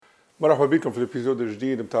مرحبا بكم في الابيزود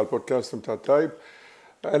الجديد بتاع البودكاست بتاع تايب.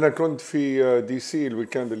 انا كنت في دي سي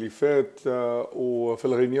الويكند اللي فات وفي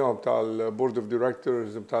الغينيون بتاع البورد اوف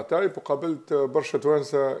دايركتورز بتاع تايب، وقابلت برشا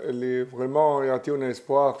توانسه اللي فريمون يعطيونا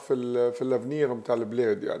اسبوار في الافنير بتاع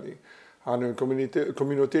البلاد. يعني عن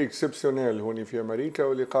كوميونيتي اكسبسيونيل هوني في امريكا،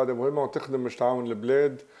 واللي قاعده فريمون تخدم باش تعاون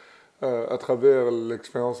البلاد اترافير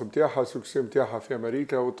الاكسبيرينس نتاعها، السكسي نتاعها في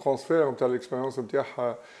امريكا والترانسفير نتاع الاكسبيرينس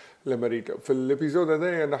نتاعها لامريكا. في الابيزود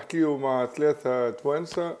هذايا نحكيو مع ثلاثه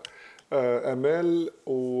توانسه، امال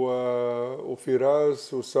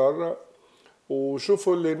وفراس وساره،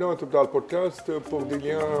 وشوفوا اللي نوت بتاع البودكاست بور دي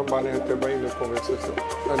ليان معناها تابعين الكونفرساسيون.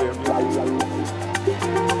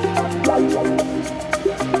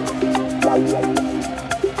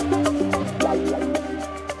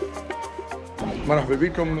 مرحبا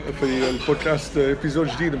بكم في البودكاست، ابيزود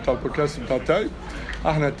جديد بتاع البودكاست بتاع تايب.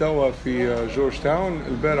 احنا توا في جورج تاون.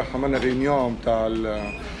 البارح عملنا ريونيون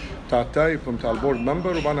بتاع تايب بتاع البورد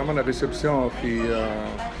ممبر، وبعدين عملنا ريسبسيون في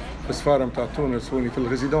السفاره بتاع تونس هوني في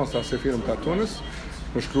الريزيدونس تاع السفير بتاع تونس،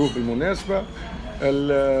 مشكروه بالمناسبه.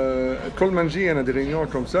 كل ما نجي انا دي ريونيون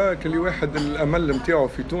كوم سا كل واحد الامل نتاعو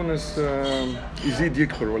في تونس يزيد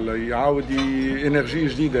يكبر ولا يعاود انرجي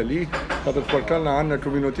جديده ليه، خاطر تباركلنا عندنا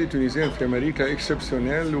كوميونيتي تونيزيان في امريكا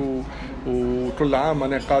اكسبسيونيل، وكل عام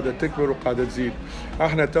انا قاعده تكبر وقاعده تزيد.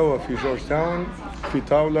 احنا توا في جورج تاون في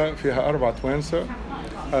طاوله فيها 4 توانسه.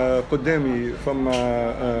 قدامي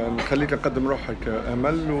فما نخليك نقدم روحك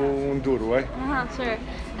امل وندور واي. شور.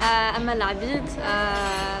 امل عبيد،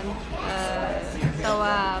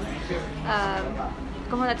 سوا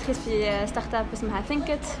كومونداتريس في ستارت اب اسمها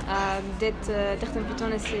ثينكت. بديت تخدم في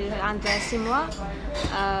تونس عندها 6 موا.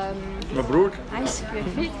 مبروك. عايش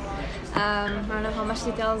فيك. I don't know how much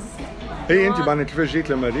details. هي انت بعد كيفاش جيت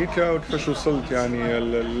لامريكا وكيفاش وصلت يعني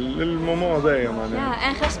للموضوع هذايا معناها؟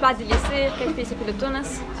 انا خرجت بعد الليسي، بقيت في سيكول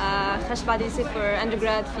تونس. خرجت بعد الليسي في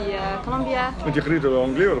اندرجراد في كولومبيا. انت قريت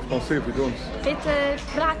الانجلي ولا فرنسي في تونس؟ قريت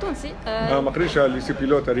بالعربي تونسي. ما قريتش على الليسي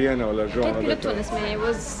بيلوت اريانا ولا جون؟ قريت بيلوت تونس، مي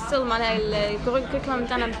واز ستيل معناها الكوريكولم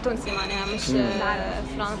تاعنا بالتونسي، معناها مش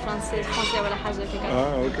فرنسي ولا حاجه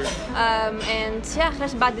كذا. اوكي. and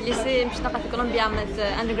خرجت بعد الليسي، مشيت نقرا في كولومبيا، عملت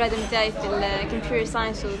اندرجراد نتاعي في الكمبيوتر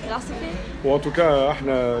ساينس والفلسفه. وانتوكا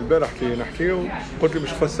احنا البارح كي نحكيو قلت لي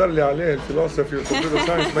باش تفسر لي عليه الفلسفه والكمبيوتر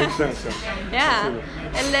ساينس ميك سنس.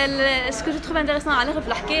 ce que je trouve intéressant على في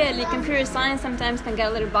الحكايه اللي computer science sometimes can get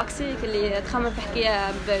a little boxy، اللي تخمم في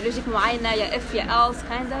حكايه بلوجيك معينه، يا if يا else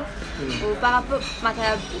kind of. وبارابور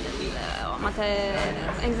معناتها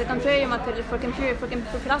in the contrary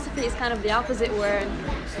for philosophy is kind of the opposite, where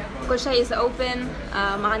كل شيء is open.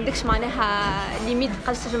 ما عندكش معناها ليميت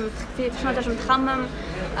قداش تنجم تخمم.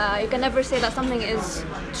 You can never say that something is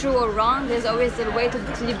true or wrong. There's always a way to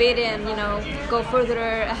debate it and go further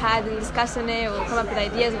ahead and discuss it or come up with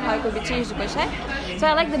ideas of how it could be changed وكل شيء. So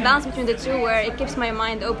I like the balance between the two, where it keeps my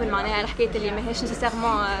mind open. معناها الحكاية اللي ما هيش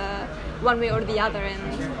necessairement one way or the other. And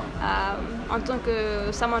en tant que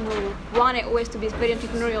someone who wanted always to be very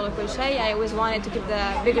entrepreneurial وكل شيء, I always wanted to keep the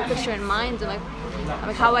bigger picture in mind, and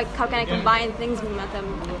like how can I combine things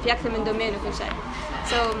في أكثر من دومين وكل شيء.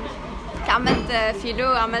 So عملت فيلو،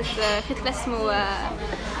 عملت خيط كلاس اسمه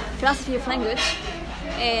philosophy of language,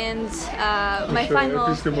 and my final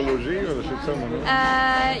epistemology ولا شو تسمونه؟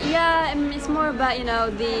 yeah, it's more about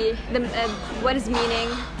the what is meaning,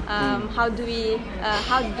 how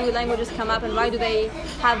do languages come up and why do they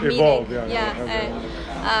have meaning.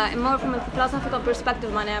 More from a philosophical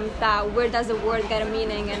perspective, where does the word get a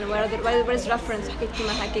meaning and where is reference. حكيت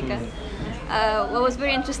كيما هكاكا. What was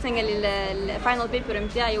very interesting the final paper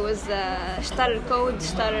متاعي was اشتغل الكود،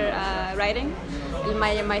 اشتغل writing.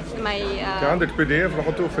 my كان عندك PDF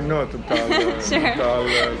نحطوه في النوت بتاع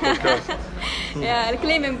البودكاست.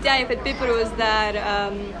 الكليم متاعي في البيبر was that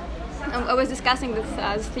I was discussing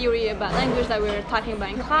this theory about language that we were talking about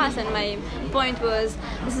in class, and my point was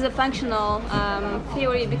this is a functional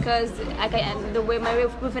theory because the way my way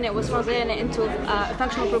of proving it was translating it into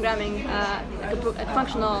functional programming, a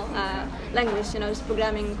functional language, just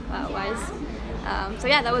programming wise. So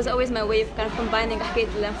that was always my way of kind of combining حكاية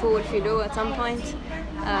الانفو والفيلو at some point.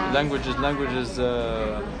 Languages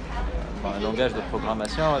un langage de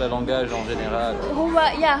programmation ou le langage en général?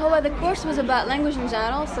 The course was about language in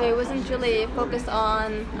general, so it wasn't really focused on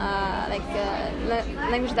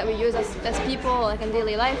language that we use as people, like in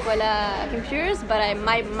daily life, or computers. But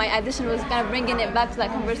my addition was kind of bringing it back to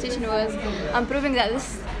that conversation, was proving that this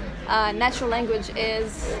natural language is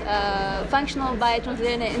functional by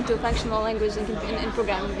translating it into functional language in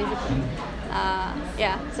programming, basically.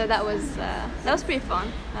 So that was pretty fun.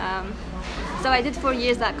 So I did 4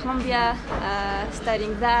 years at Columbia,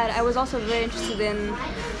 studying that. I was also very interested in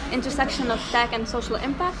intersection of tech and social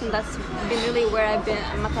impact, and that's been really where I've been.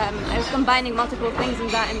 I was combining multiple things in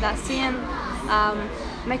that scene.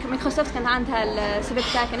 Microsoft كان عندها civic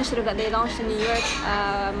tech initiative that they launched in New York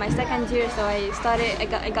my second year, so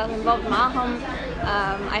I got involved معهم.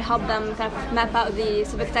 I helped them kind of map out the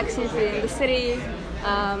civic tech scene in the city,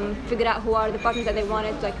 figure out who are the partners that they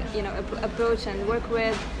wanted to approach and work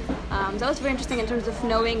with. So that was very interesting in terms of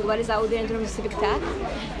knowing what is out there in terms of civic tech,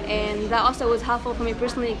 and that also was helpful for me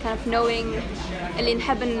personally, kind of knowing اللي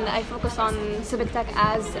نحب I focus on civic tech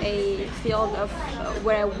as a field of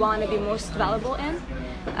where I want to be most valuable in.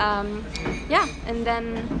 And then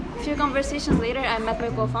a few conversations later, I met my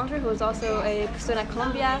co-founder, who was also a student at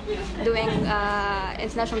Columbia, doing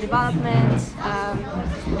international development.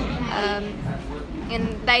 And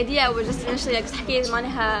the idea was just initially like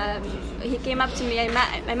he came up to me.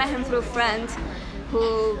 I met him through a friend who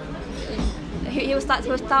he was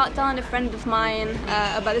telling a friend of mine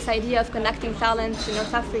about this idea of connecting talent to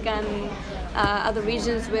North Africa and other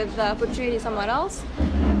regions with opportunity somewhere else.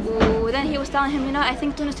 Then he was telling him, I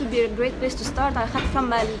think Tunis would be a great place to start. I had from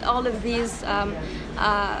all of these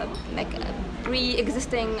like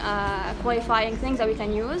pre-existing qualifying things that we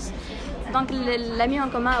can use. Donc l'ami en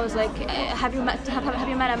commun was like, have you met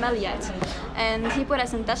Amel yet? And he put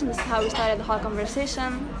us in touch, and this is how we started the whole conversation.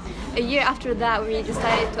 A year after that, we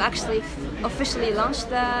decided to actually officially launch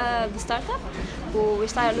the startup. We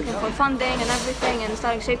started looking for funding and everything, and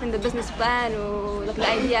started shaping the business plan, like the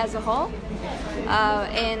idea as a whole.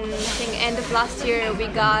 And I think end of last year, we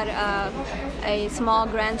got a small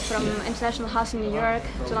grant from International House in New York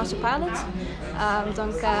to launch a pilot.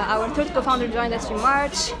 Donc our third co-founder joined us in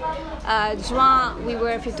March. Juin, we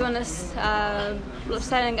were in Tunis,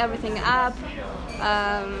 setting everything up.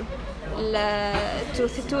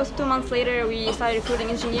 2 months later, we started recruiting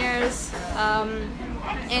engineers,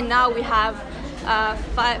 and now we have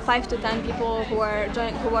 5 to 10 people who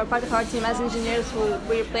are part of our team as engineers, who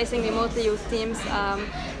we're replacing remotely with teams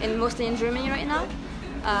mostly in Germany right now.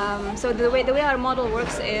 So the way our model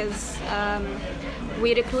works is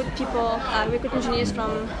we recruit engineers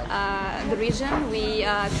from the region. We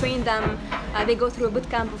train them. They go through a boot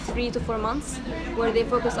camp of 3 to 4 months, where they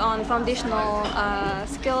focus on foundational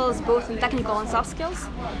skills, both in technical and soft skills.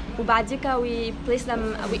 we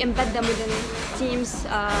embed them within teams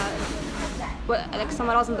like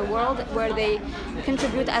somewhere else in the world, where they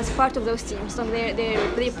contribute as part of those teams. So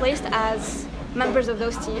they're placed as members of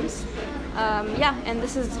those teams. And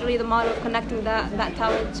this is really the model of connecting that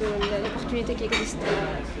talent to the opportunity that exists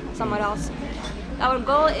somewhere else. Our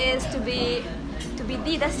goal is to be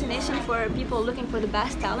the destination for people looking for the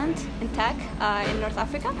best talent in tech in North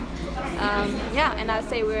Africa. And I'd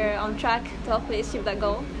say we're on track to hopefully achieve that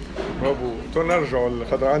goal. برافو. نرجع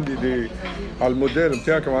خاطر عندي على الموديل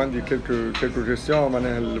نتاعك عندي quelques questions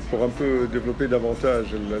معناها pour un peu développer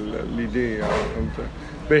davantage l'idée يعني فهمت.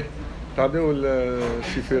 باهي تعطيو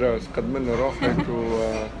السي فراس قدم لنا روحك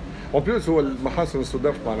اون بلوس هو المحاسن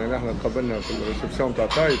الصدف معناها نحن تقابلنا في الريسبسيون تاع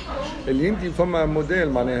تايب اللي انت فما موديل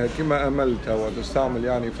معناها كيما املت هو تستعمل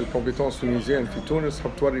يعني في الكومبيتونس تونيزيان في تونس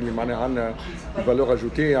حب توري لي معناها عندنا الفالور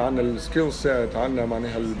اجوتي، عندنا السكيل سيت، عندنا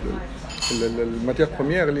معناها الماتير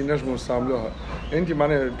بروميير اللي نجموا نستعملوها. انت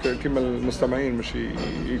معناها كيما المستمعين مش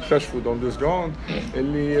يكتشفوا دون دو سكوند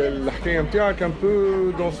اللي الحكايه نتاعك ان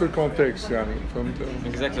بو دون سو كونتكست يعني فهمت.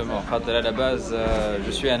 Exactement. خاطر à la base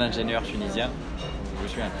je suis un ingénieur tunisien.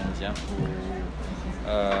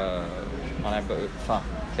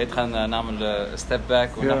 peut-être نعمل ستيب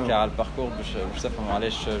باك ونحكي على الباركور باش تفهموا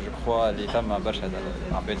علاش جو كخوا اللي فما برشا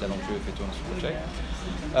عباد تالونتو في تونس وكل شيء.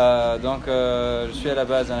 Donc je suis à la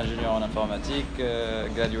base un ingénieur en informatique,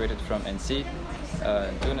 graduated from NC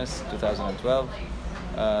in Tunis 2012.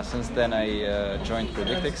 Since then I joined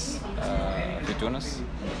Predictix في Tunis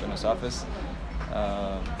office.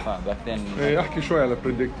 Back then احكي شوي على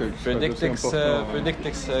Predictix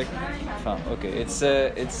okay,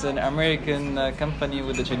 it's an American company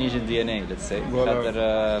with a Tunisian DNA, let's say.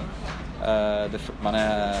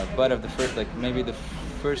 Part of the first, like maybe the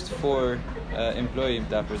first 4 employee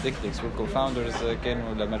بتاع Predictix were co-founders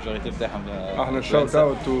كانوا la majorité بتاعهم احنا شوت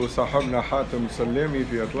اوت صاحبنا حاتم سلامي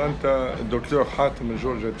في اتلانتا، الدكتور حاتم من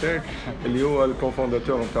جورجيا تك اللي هو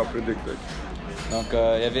الكوفونداتور بتاع Predictix. Donc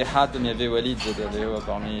il y avait Hatem, il y avait Walid,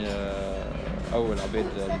 parmi اول عباد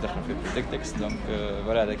اللي دخلوا في بريدكتكس دونك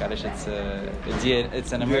فوالا هذاك علاش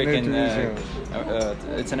it's an American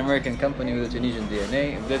it's an American company with a Tunisian DNA.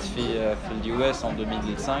 بدات في اليو اس en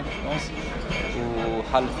 2005 je pense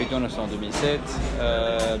وحل في تونس en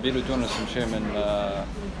 2007. بيلو تونس مشى من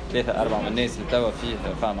 3-4 من الناس اللي توا فيه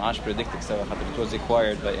فاهم عاش بريدكتكس توا خاطر it was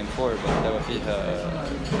acquired by M4 but توا فيه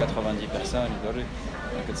 90 personnes يدوري.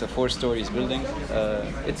 Like it's a 4 stories building.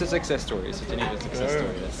 It's a success story. It's a Tunisian success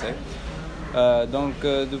story, let's say. Donc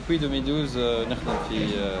depuis 2012 نخدم في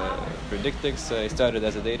Predictix. I started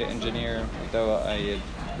as a data engineer. I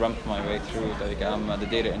ramped my way through. I'm the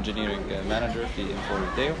data engineering manager في M4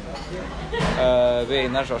 Retail.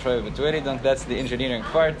 نرجع شوية بالتوالي. Donc that's the engineering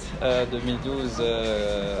part. 2012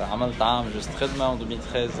 عملت عام جست خدمة.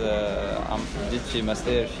 2013 بديت في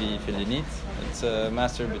ماستر في لينيت. It's a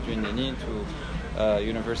master between لينيت و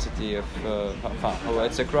University of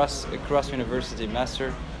it's a cross university master.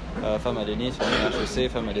 فما لينيت فما HEC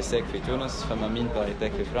فما ليسيك في تونس فما مين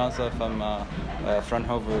باريتيك في فرنسا فما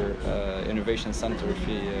فرانهوفر Innovation Center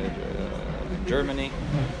في Germany.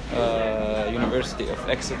 University of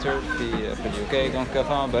Exeter في UK. دونك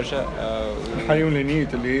فما برشا حيون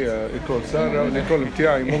لينيت اللي هي إيكول سارة والإيكول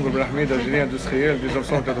بتاعي منذر بن حميدة جينيا دوسخيال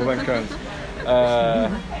 1995.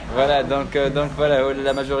 Voilà, donc voilà,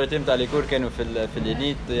 la majorité de les cours كانوا في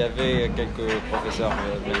l'élite. Il y avait quelques professeurs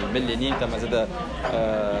de l'élite.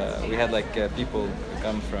 We had like people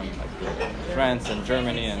come from like France and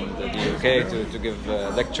Germany and the UK to give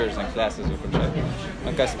lectures and classes وكل شيء.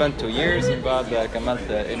 Donc I spent 2 years بعد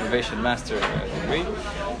كملت Innovation Master degree.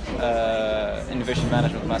 Innovation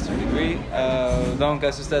Management Master degree. Donc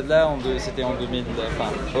à ce stade-là, c'était en 2000.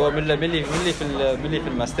 Enfin, هو ملي في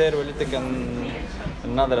الماستر وليت كان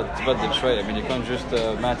النظرة تتبدل شوية من يكون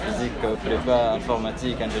جوست مات فيزيك بريبا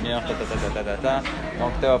انفورماتيك انجينيور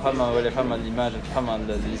دونك توا فما ليماج فما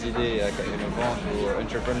ليزيدي كانوفونس و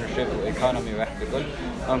انتربرينورشيب و ايكونومي واحد الكل.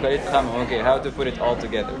 دونك قلت خمم اوكي how to put it all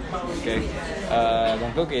together.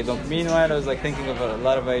 Donc meanwhile I was like thinking of a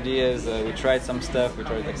lot of ideas. We tried some stuff, we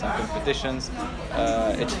tried like some competitions.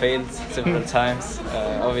 It failed several times.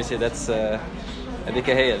 Obviously that's هذيك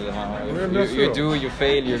هي you do, you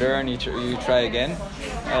fail, you learn, you try again.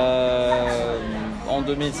 En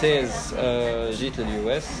 2016 جيت لليو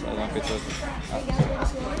اس.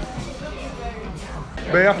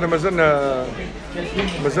 احنا ما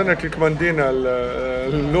زلنا كي كماندينا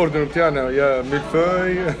الاوردر بتاعنا يا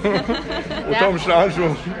ميلفوي وتو مش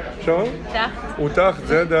نعالجوا شو وتاخذ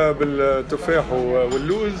زاده بالتفاح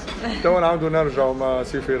واللوز. تو نعاودوا نرجعوا مع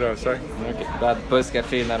سي فراس. اوكي بعد بوست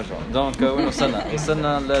كافيه نرجع. دونك وين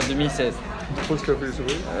وصلنا ل 2016 بوست كافيه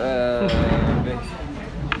سوي.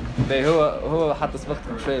 هو حتى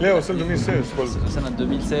سبقتكم شوي. لا وصلنا 2016 سنة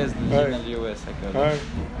 2016 جينا اليو اس هكا.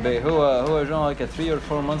 هو genre 3 or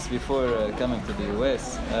 4 months before coming to the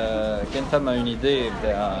US كان ثما une idée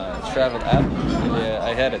بتاع travel app اللي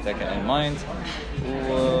I had it in mind.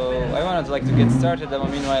 I wanted to like to get started.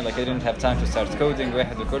 Meanwhile, like I didn't have time to start coding.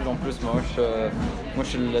 واحد الكل en plus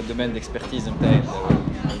مش الدومين d'expertise نتاعي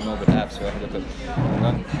الموبايل ابس واحد الكل.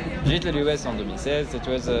 جيت لليو اس en 2016. It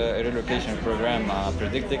was a relocation program مع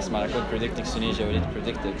Predictix مع كود Predictix Tunisia وليت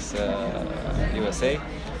Predictix USA.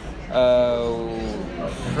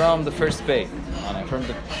 From the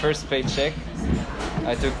first paycheck,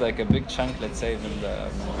 I took like a big chunk, let's say, in the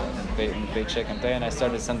paycheck and I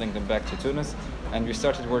started sending them back to Tunis. And we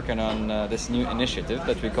started working on this new initiative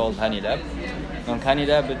that we called Honey Lab. On Honey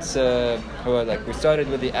Lab, it's like we started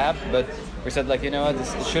with the app, but we said like, you know what,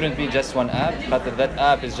 it shouldn't be just one app. But that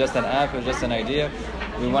app is just an app, it's just an idea.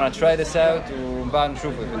 We want to try this out.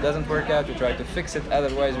 If it doesn't work out, we try to fix it.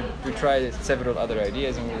 Otherwise, we try several other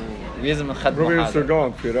ideas and we لازم نخدموا حاجة.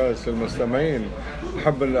 سكوند في راس المستمعين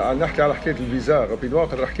نحب نحكي على حكاية الفيزا ربيد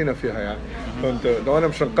واقع حكينا فيها يعني. فهمت لو أنا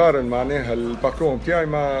مش نقارن معناها الباركور بتاعي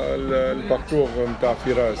مع الباركور بتاع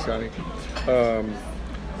فراس يعني.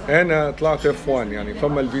 أنا طلعت F1 يعني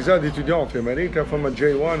فما الفيزا ديتوديون في أمريكا فما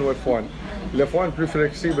J1 و F1. الإف 1 بلو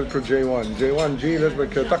فليكسيبل كو J1 جي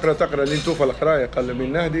لازمك تقرا اللي توفى القرايه قل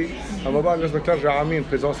من نهدي. اما بعد لازمك ترجع عامين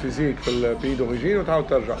بريزونس فيزيك في البي دوريجين وتعاود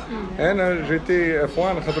ترجع. انا جيتي اف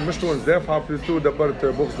 1 خاطر مش تونس دافعه بلوتو دبرت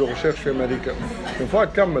بوكس دو ريشيرش في امريكا. من فوا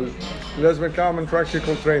تكمل لازمك تعمل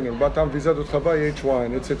براكتيكال ترينر بعد تعمل فيزا دو ترافاي اتش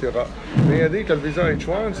 1 اتسيتيرا. هي هذيك الفيزا اتش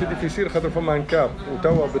 1 سي ديفيسيل خاطر فما ان كاب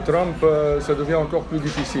وتوا بترامب سا دوفيان انكور بلو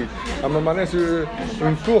ديفيسيل. اما معناها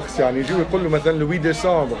اون كورس يعني يجيو يقول له مثلا لو 8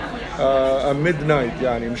 ديسمبر ميد نايت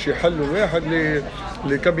يعني مش يحلوا واحد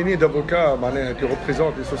لي كابيني دافوكا معناها كي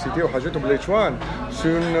ريبريزونت لي سوسيتي وحاجاتهم بالاتش 1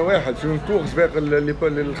 سون واحد سون كورس باقي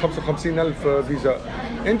ال 55,000 فيزا.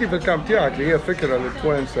 انت في الكام تاعك اللي هي فكره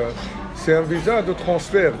للتوانسه سي ان فيزا دو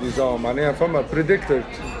ترانسفير ديزون معناها فما بريديكتد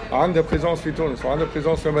عندها بريزونس في تونس وعندها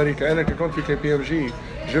بريزونس في امريكا. انا كنت في KPMG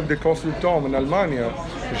جبت دي كونسلتون من المانيا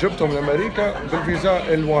جبتهم لامريكا بالفيزا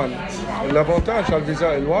L1. الافونتاج على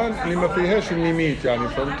الفيزا L1 اللي ما فيهاش الليميت يعني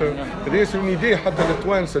فهمت. هذه سي ايدي حتى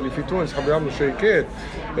التوانسه اللي في تونس حبوا يعملوا شركات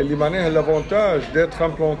اللي معناها الافونتاج d'être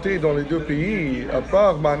implanté dans les deux pays à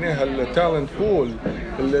part معناها التالنت بول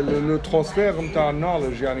لو ترانسفير نتاع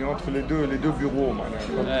النولج يعني entre les deux bureaux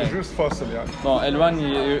معناها جوست فاصل يعني. Bon, L1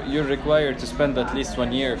 you're required to spend at least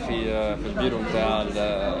 1 year في البيرو نتاع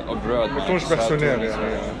abroad. ما تكونش بيرسونيل يعني.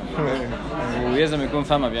 ولازم يكون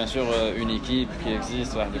فما بيان سور اون ايكيب كي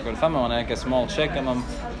اكزيست واحد الكل فما وانا كسمول تشيك ما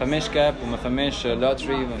فماش كاب وما فماش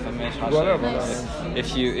لوتري ما فماش حاجه.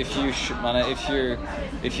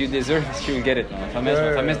 if you deserve it you'll get it. ما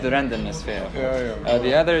فماش the randomness فيها.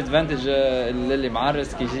 the other advantage اللي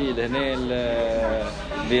معرس كي يجي لهنا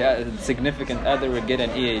the significant other will get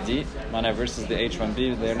an EAD معناها versus the H1B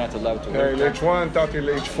they're not allowed to work. ال H1 تعطي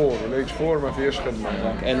ال H4 وال H4 ما فيهاش خدمه.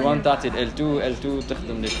 L1 تعطي ال L2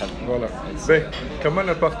 تخدم لي خدمه. فوالا. باهي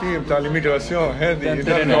كملنا البارتي نتاع ليميغراسيون هذه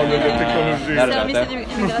نرجعوا للتكنولوجيا.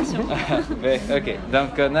 باهي اوكي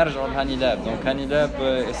دونك نرجعوا لهاني لاب. دونك هاني لاب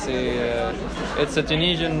it's a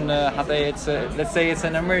Tunisian حتى let's say it's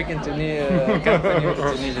an American company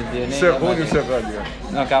Tunisian DNA. سيرغوني وسيرغالي.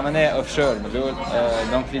 دونك عملناه اوف شور ملول.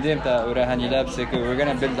 دونك l'idée نتاع هاني لاب c'est que we're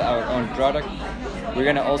gonna build our own product. We're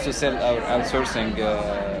gonna also sell our outsourcing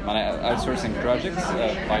projects.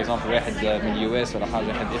 For example, واحد من US ولا حاجة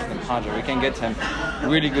يحب يخدم حاجة. We can get him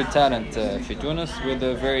really good talent في تونس with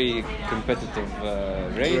a very competitive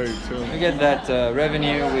rate. We get that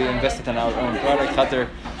revenue. We invest it in our own product. خاطر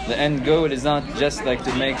the end goal is not just like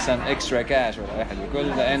to make some extra cash ولا واحد يقول.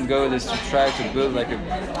 The end goal is to try to build like a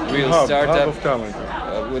real startup of talent.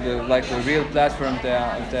 With like a real platform نتاع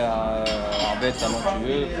عباد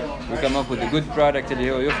talentueux. We come up with a good product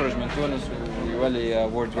اللي هو يخرج من تونس ويولي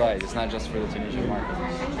worldwide. It's not just for the Tunisian market.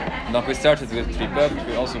 Donc we started with Tripub.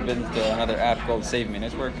 We also built another app called Save Me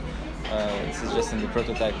Network. This is just in the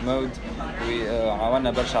prototype mode. We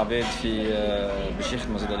عاونا برشا عباد في باش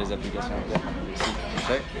يخدموا زاد لي زابليكاسيون نتاعهم بالسيت كل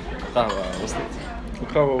شيء.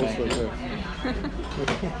 القهوة وصلت.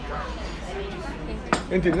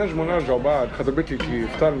 انت نجموا نرجعوا بعد خاطر بكي كي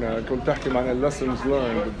اخترنا كنت تحكي معنا الليسنز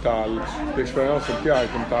ليرند نتاع الاكسبيرينس نتاعك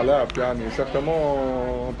نتاع لاب يعني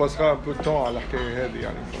سيغتامون باسرا ان بو طون على الحكايه هذه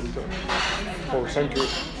يعني فهمت. او ثانك يو.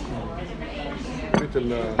 ريت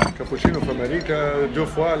الكابوتشينو في امريكا دو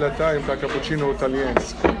فوا لا تاي نتاع كابوتشينو ايطاليان.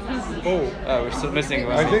 we're still missing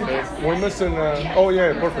one. I think we're missing oh yeah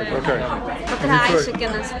perfect okay. فكرها عايشة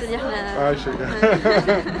كنا نسيت اللي احنا عايشة.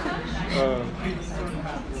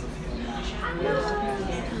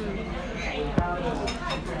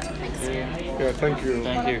 Yeah, thank you.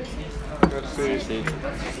 Thank you. Merci.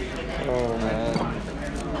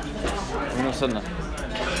 وين وصلنا؟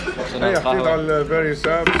 حكيت على various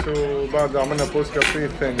apps وبعد عملنا بوست كافيه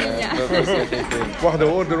ثانية. واحدة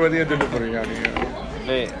اوردر ودي ديليفري يعني.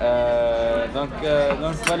 دونك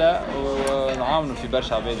فوالا ونعاونوا في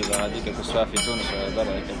برشا عباد هذيك سواء في تونس ولا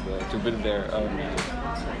برا to build their own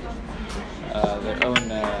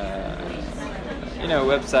you know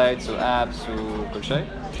websites و apps وكل شيء.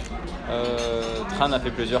 دخلنا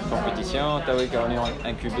في plusieurs compétitions. تويك راني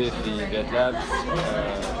انكوبي في بيت لابس في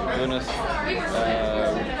تونس.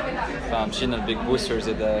 فمشينا البيج بوسترز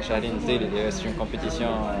هذا شهرين التالي اللي سي اون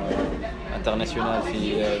كومبيتيسيون انترناسيونال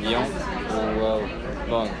في ليون.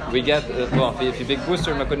 Bon, we get في Big Booster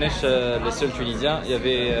ما كناش les seuls tunisiens. Il y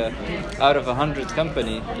avait out of 100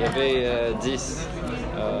 companies, il y avait 10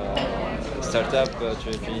 startups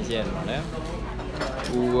tunisiennes معناها.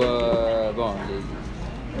 و bon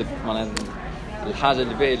معناها الحاجة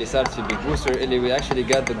اللي باهي اللي صارت في Big Booster اللي we actually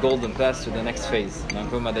got the golden pass to the next phase.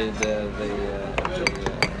 donc هما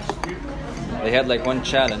they had like one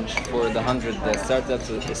challenge for the 100 startups,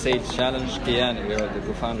 the sales challenge. كيان اللي هو the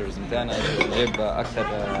co-founders نتاعنا جاب أكثر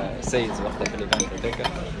sales وقتها في الإيفنت هذاك.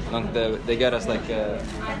 donc they got us like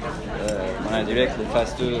direct the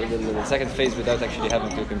phase 2, the second phase without actually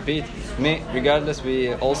having to compete. But regardless,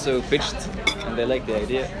 we also pitched and they liked the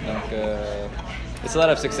idea. donc it's a lot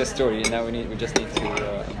of success story. Now we just need to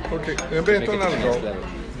okay. make it to the next level.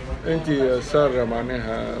 انت سارة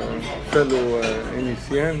معناها فلو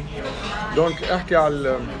انيسيان. دونك احكي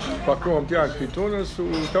على الباركور نتاعك في تونس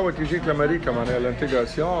وتوا كي جيت لامريكا معناها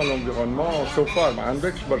الانتيغراسيون لونفيرونمون سو فار ما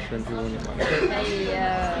عندكش برشا انتيغوني معناها.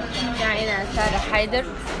 يعني انا سارة حيدر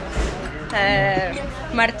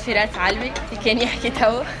مرت في راس علوي كان يحكي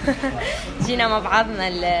توا. جينا مع بعضنا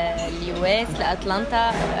اليو اس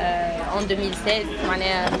لاتلانتا en 2016,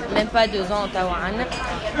 même pas 2 ans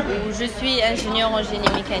où je suis ingénieur en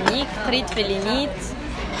génie mécanique, قريت في الإنيت.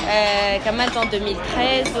 كملت en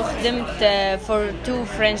 2013 وخدمت for 2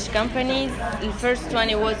 French companies. The first one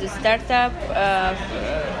was a startup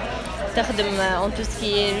تخدم on tout ce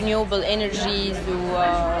qui est renewable energies و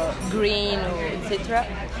green etc.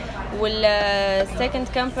 second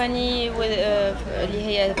company اللي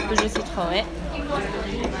هي بيجو سيتروين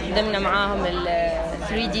خدمنا معاهم ال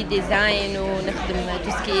 3D design ونخدم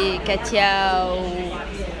tout ce qui est كاتيا و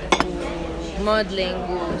modeling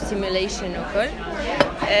و simulation وكل.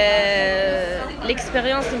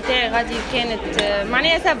 الاكسبيرينس نتاعي غادي كانت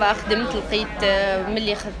معناها سافا خدمت لقيت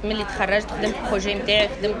ملي تخرجت خدمت بروجي نتاعي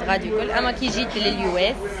خدمت غادي كل. اما كي جيت لليو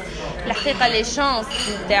اس الحقيقه لي شانس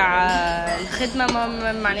نتاع الخدمه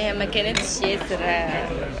معناها ما كانتش ياسر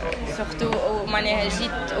سورتو معناها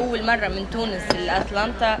جيت اول مره من تونس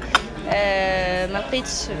لاتلانتا ما لقيتش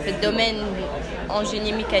في الدومين اون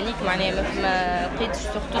جيني ميكانيك معناها ما لقيتش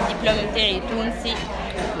سورتو الدبلوم نتاعي تونسي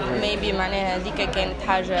ميبي معناها هذيك كانت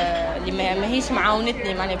حاجه اللي ماهيش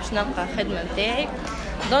معاونتني معناها باش نلقى خدمه نتاعي.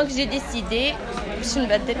 دونك جي ديسيدي باش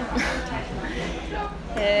نبدل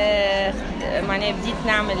معناها بديت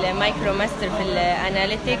نعمل مايكرو ماستر في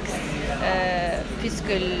الاناليتكس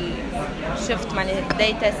بيسكو شفت معناها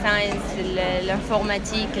الداتا ساينس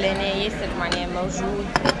الانفورماتيك لهنا ياسر معناها موجود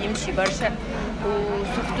يمشي برشا.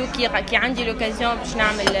 وسورتو كي عندي لوكازيون باش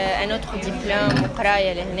نعمل ان اوتر ديبلوم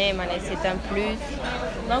وقرايه لهنا معناها سي ان بلوس.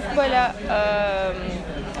 دونك فوالا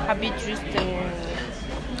حبيت جوست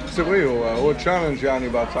سي فري هو تشالنج يعني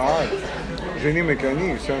بعد ساعات جيني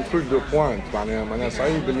ميكانيك سي ان تروك دو بوينت معناها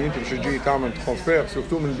صعيب اللي انت باش تجي تعمل ترانسفير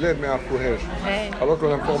سورتو من بلاد ما يعرفوهاش. الوغ كو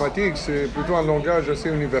الانفورماتيك سي بلوتو ان لونغاج اسي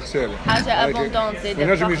يونيفرسيل حاجه ابوندونت زيد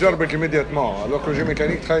ينجم يجربك ايميدياتمون. الوغ كو جي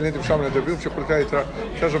ميكانيك تخيل انت باش تعمل انترفيو باش يقول لك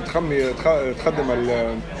تنجم تخدم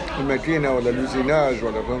الماكينه ولا لوزيناج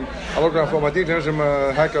ولا فهمت. الوغ كو الانفورماتيك تنجم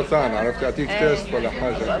هاكاثون عرفت يعطيك تيست ولا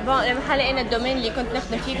حاجه. بون بحال انا الدومين اللي كنت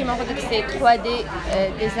نخدم فيه كيما قلت لك سي 3 دي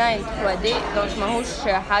ديزاين 3 دي دونك ماهوش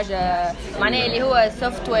حاجه معناها اللي هو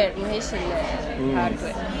سوفت وير ماهيش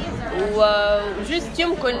الهاردوير. وجوست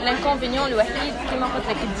يمكن الانكونفينيون الوحيد كما قلت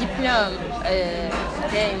لك الدبلوم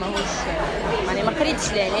تاعي ماهوش معناها ما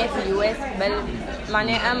قريتش لهنا في اليو اس قبل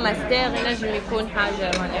معناها اما ماستر ينجم يكون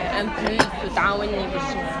حاجه معناها ان بلوس وتعاونني باش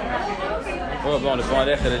هو بون البوان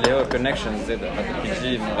الاخر اللي هو كونكشن زاد خاطر كي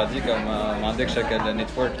تجي من غاديك ما عندكش هكا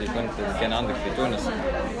النيتورك اللي كان عندك في تونس.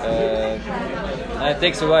 it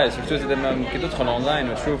takes a while surtout زاد كي تدخل اونلاين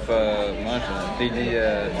وتشوف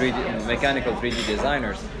 3D mechanical 3D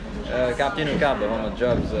designers كابتن وكابة هم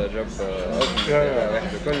جوبز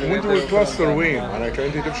وانتوا الكلاستر وين؟ انا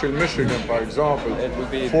كنت تمشي لميشيغان باغ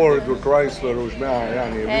اكزامبل فورد وكرايسلر وجماعه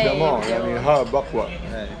يعني ايفيدامون يعني هاب اقوى.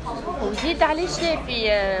 وزيد علاش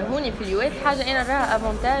في هوني في اليو اس حاجه انا نراها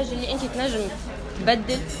افونتاج اللي انت تنجم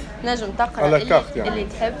تبدل تنجم تقرا اللي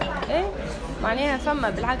تحب. معناها فما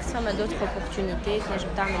بالعكس فما دوت اوبورتونيتي تنجم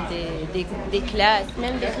تعمل دي كلاس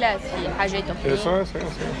ميم دي كلاس في حاجات اخرى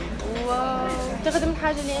وتخدم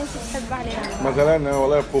الحاجه اللي انت تحب عليها. مثلا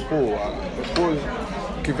والله بروبو نقول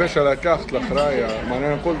كيفاش على كارت القرايه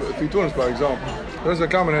معناها نقول في تونس باغ اكزومبل لازم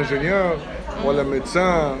تعمل انجينيور ولا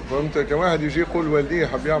ميدسان فهمت. كان واحد يجي يقول والديه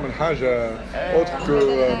حاب يعمل حاجه اوتر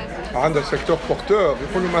كو عنده سيكتور بورتور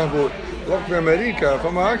يقول له مهبول. وقت في امريكا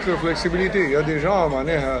فما اكثر فلكسيبيليتي يا دي جون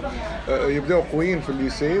معناها يبداو قويين في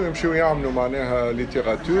الليسي ويمشيو يعملوا معناها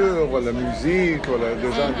ليتيراتور ولا ميوزيك ولا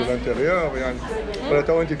ديزاين دو لانتيريور يعني ولا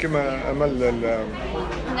تو انت كيما امل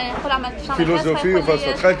فيلوزوفي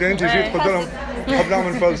وفلسفه. تخيل انت جيت قلت لهم نحب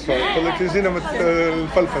نعمل فلسفه يقول لك زينه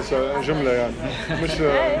الفلسفه جمله يعني مش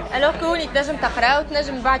الوغ كوني تنجم تقرا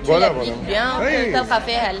وتنجم بعد تلقى بيان تلقى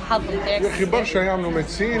فيها الحظ نتاعك. يا اخي برشا يعملوا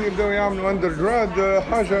ميديسين يبداو يعملوا اندر جراد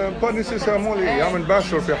حاجه با نيسيسيرمون يعمل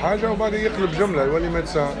باشر في حاجه وبعد يقلب جمله يولي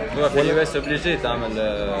ميدسان. في اليو اس اوبليجي تعمل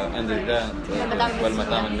اندر جراد ولا ما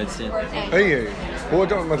تعمل ميديسين. اي هو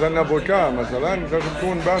مثلا افوكا مثلا لازم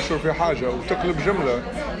تكون باشر في حاجه وتقلب جمله.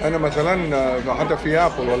 انا مثلا حتى في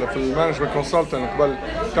ابل ولا في المانجمنت كونسلتنت قبل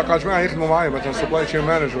تلقى جماعه يخدموا معي مثلا سبلاي تشين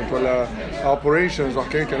مانجمنت ولا اوبريشنز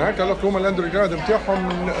وحكايه هكا لو هما الاندر جراد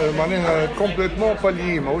نتاعهم معناها كومبليتمون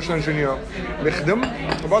بالي ماهوش انجينيور بيخدم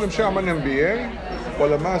وبعد مشى عمل ام بي اي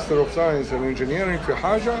ولا ماستر اوف ساينس ان انجينيرينغ في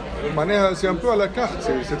حاجه معناها سي ان بو على كارت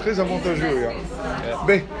سي تري افونتاجيو يعني.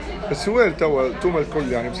 باهي السؤال توا انتوما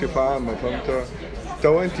الكل يعني بصفه عامه فهمت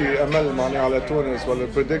تو انت امل معناها على تونس ولا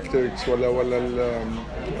بريدكتكس ولا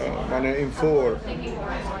معناها انفور.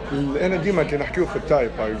 انا ديما كي نحكيو في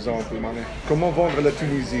التايب باغ اكزومبل معناها كومون فوندر لا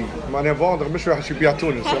تونيزي معناها فوندر مش واحد يبيع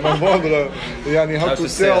تونس اما فوندر يعني هاو تو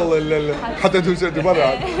سيل حتى توصل برا.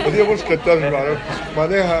 هذه مشكله الترجمه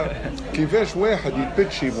معناها كيفاش واحد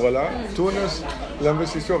يتبتشي ولا تونس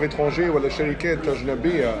لانفستيسور اترونجي ولا شركات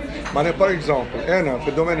اجنبيه معناها باغ اكزومبل انا في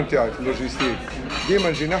الدومين نتاعي في اللوجيستيك ديما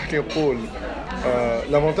نجي نحكي نقول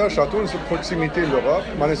l'avantage à Tunis, c'est la proximité de l'Europe.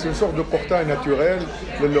 C'est une sorte de portail naturel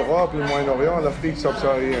de l'Europe, le Moyen-Orient, l'Afrique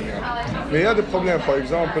subsaharienne. Mais il y a des problèmes, par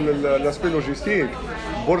exemple l'aspect logistique.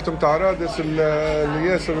 بورتم تعرض اللي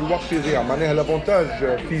ياسر الوقت يضيع معناها l'avantage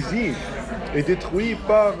physique est détruit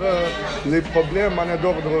par les problèmes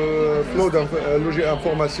d'ordre flow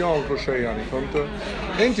d'information ou quelque chose يعني فهمت.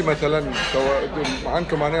 انت مثلا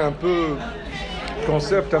عندكم معناها un peu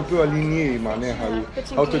concept un peu aligné معناها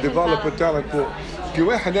how to develop a talent pour كي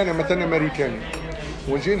واحد انا مثلا امريكاني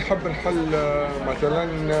ونجي نحب نحل مثلا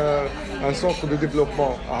ان سونتر دو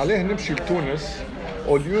ديفلوبمون عليه نمشي لتونس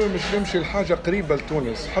اوليو مش نمشي لحاجه قريبه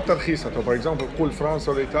لتونس حتى رخيصه باغ اكزومبل نقول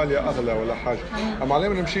فرنسا ولا ايطاليا اغلى ولا حاجه اما عليه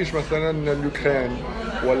ما نمشيش مثلا لوكران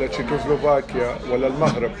ولا تشيكوسلوفاكيا ولا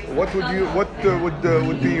المغرب. what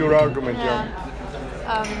would be your argument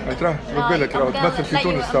يعني ترى بالك لو تمثل في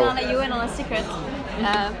تونس توا. You in on a secret,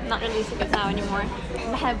 not really a secret now anymore.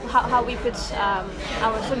 How we pitch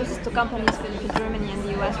our services to companies in Germany and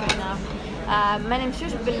the US right now. ما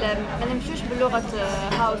نمشوش باللغة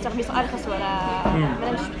how service أرخص ولا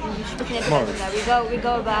ما نمشوش we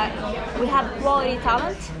go about we have quality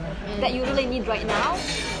talent that you really need right now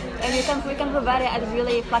and we can provide it at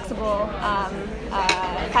really flexible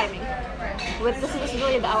timing. This is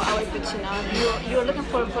really our pitch, you know. You're looking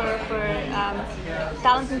for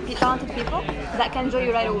talented people that can join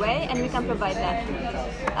you right away, and we can provide that.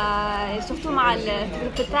 surtout مع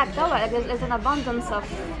التراك توا there's an abundance of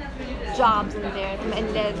jobs in there, and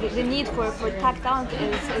the need for tech talent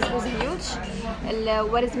is huge.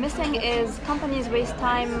 What is missing is companies waste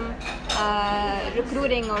time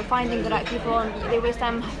recruiting or finding the right people, and they waste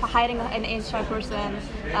time hiring an HR person,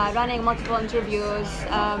 running multiple interviews.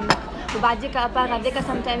 وبعديك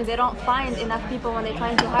sometimes they don't find enough people when they're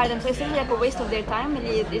trying to hire them, so it's really like a waste of their time.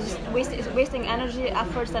 It's just wasting energy,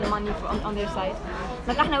 efforts and money on their side.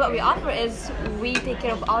 But what we offer is we take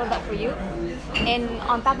care of all of that for you, and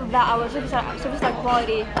on top of that our services are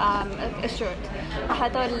quality assured.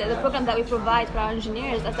 The program that we provide for our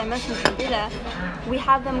engineers, as I mentioned before, we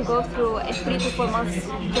have them go through a 3 to 4 months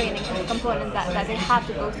training component that they have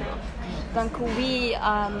to go through. Donc we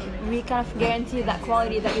kind of guarantee that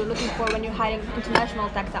quality that you're looking for when you're hiring international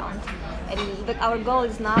tech talent. Our goal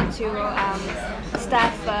is not to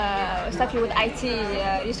staff you with IT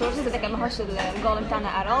resources. That ماهوش الgoal بتاعنا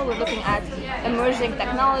at all. We're looking at emerging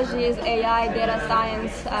technologies, AI, data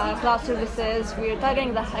science, cloud services. We're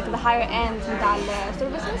targeting the higher end بتاع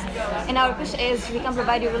services. And our pitch is we can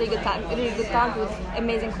provide you really good talent with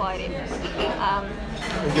amazing quality.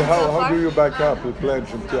 How do you back up the pledge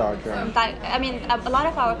نتاعك يعني? I mean, a lot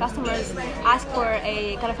of our customers ask for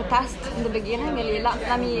a kind of a test in the beginning.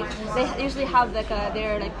 They usually have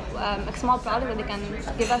their a small product that they can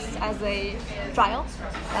give us as a trial,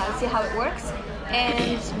 see how it works,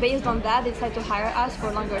 and based on that they decide to hire us for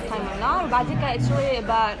a longer time or not. بعديك it's really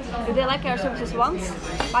about if they like our services once,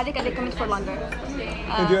 بعديك they commit for longer.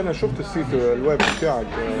 أنا شفت السيت الويب بتاعك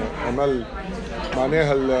أمل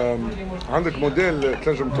معناها عندك موديل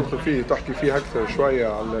تنجم تدخل فيه تحكي فيه أكثر شوية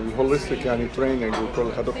على الهوليستيك يعني تريننج وكل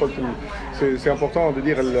هذا قلت سي امبورتون دو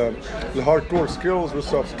دير الهارد كور سكيلز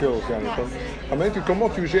والسوفت سكيلز يعني أما أنت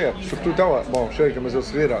كومون تو جير سورتو توا بون شركة مازال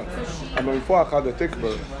صغيرة أما من فوق قاعدة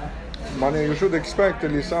تكبر معناها you should expect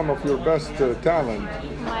اللي some of your best talent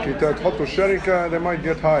كي تحطوا الشركة they might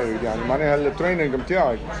get hired يعني معناها التريننج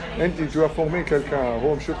متاعك أنت تو فورمي كلكان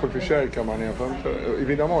هو مش يدخل في شركة معناها فهمت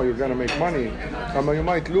évidemment you're gonna make money أما you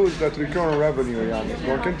might lose that recurring revenue يعني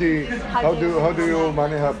دونك أنت how do you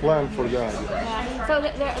معناها plan for that? So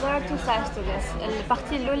there are two sides to this.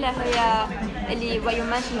 البارتي الأولى هي اللي what you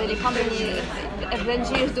mentioned the company if the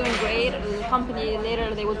engineer is doing great the company later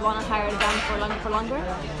they would want to hire them for longer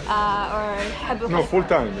or no full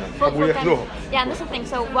time يعني yeah that's the thing.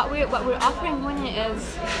 So what we're offering is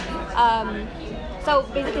so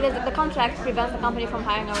basically the contract prevents the company from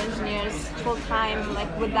hiring our engineers full time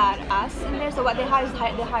like without us in there. So what they hire is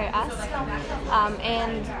they hire us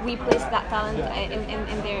and we place that talent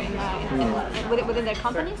within their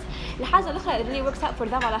companies. الحاجة الأخرى it really works out for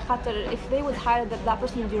them على خاطر if they would hire that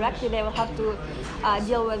person directly they will have to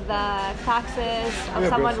deal with the taxes of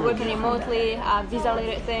someone working remotely, visa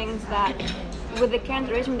related things that with the current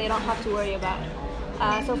arrangement they don't have to worry about.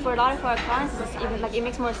 So for a lot of our clients, it's even like it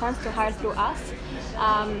makes more sense to hire through us.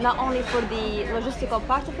 Not only for the logistical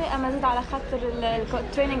part of it, أما زيد على خاطر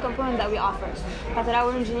the training component that we offer. But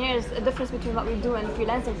our engineers, the difference between what we do and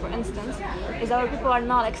freelancing, for instance, is our people are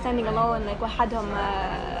not like standing alone, like وحدهم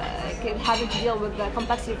having to deal with the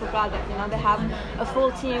complexity of the product. You know, they have a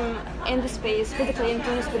full team in the space, physically in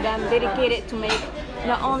Tunis with them, dedicated to make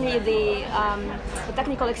not only the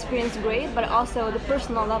technical experience great, but also the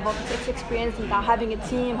personal level experience about having a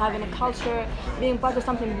team, having a culture, being part of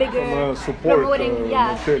something bigger, promoting,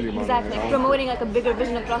 exactly, promoting like a bigger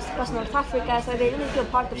vision across North Africa. So they really feel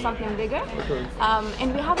part of something bigger. And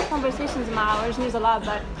we have conversations with our engineers a lot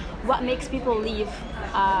about what makes people leave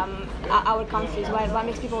our countries, what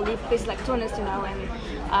makes people leave places like Tunis, you know,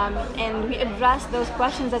 and we address those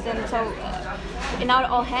questions and then so in our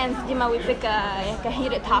all hands, Dima, we pick a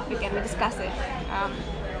heated topic and we discuss it.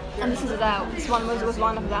 And this one was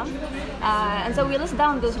one of them. And so we list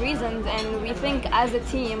down those reasons, and we think as a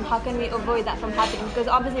team, how can we avoid that from happening? Because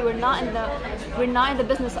obviously we're not in the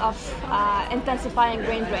business of intensifying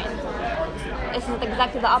brain drain. This is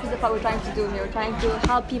exactly the opposite of what we're trying to do here. We're trying to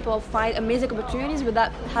help people find amazing opportunities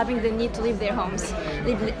without having the need to leave their homes,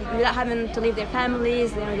 without having to leave their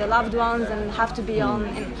families, their loved ones, and have to be on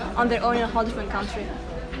their own in a whole different country.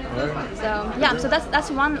 So that's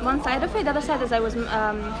one side of it. The other side is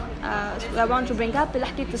I want to bring up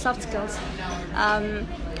the soft skills.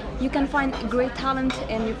 You can find great talent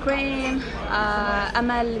in Ukraine.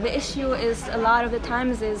 The issue is a lot of the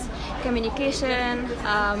times is communication,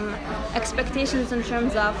 expectations in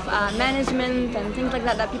terms of management and things like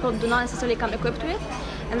that people do not necessarily come equipped with.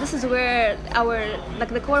 And this is where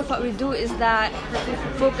the core of what we do is that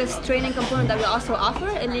focused training component that we also offer,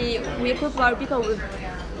 and we equip our people with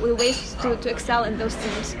ways to excel in those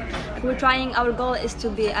teams. Our goal is to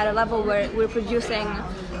be at a level where we're producing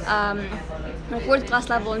world-class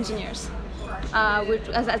level engineers.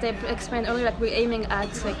 As I explained earlier, we're aiming at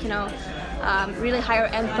really higher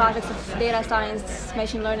end projects of data science,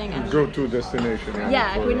 machine learning, and go-to destination.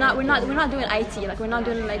 We're not doing IT. We're not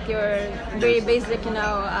doing your very basic,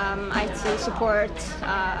 IT support.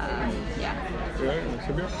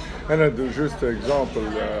 c'est bien. أنا juste exemple.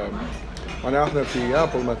 احنا في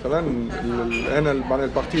ابل مثلا انا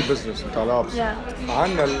البارتي بزنس نتاع لابس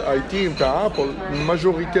عندنا الاي تي نتاع ابل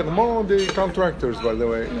ماجوريتيرمون دي كونتراكتورز باي ذا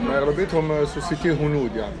واي اغلبيتهم سوسيتي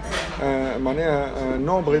هنود يعني معناها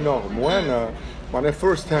نومبر انورم وانا معناها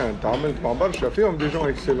فيرست هاند تعاملت مع برشا فيهم دي جون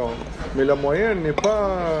اكسلون مي لا موين ني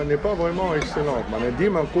با فريمون اكسلون معناها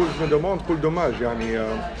ديما نقول جو دوموند كل دوماج يعني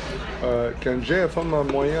كان جاي فما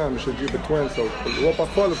موين مش تجيب توانسه هو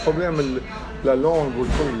بارفوا البروبليم لا لونغ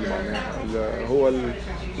والكل معناها هو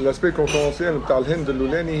الاسبي كونفرنسيال نتاع الهند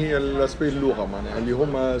الاولاني هي الاسبي اللغه معناها اللي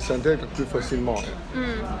هما سانتيك بلو فاسيلمون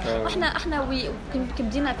احنا كي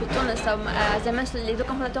بدينا في تونس زمان لي دو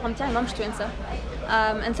كونفرنتور نتاعي ماهمش توانسه.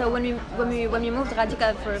 And so when we moved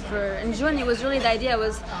Radika for in June, it was really the idea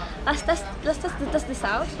was let's test this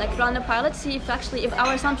out, run a pilot, see if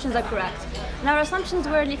our assumptions are correct. And our assumptions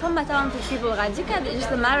were li fama talented people Radika, it's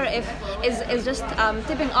just a matter is just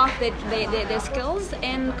tipping off their skills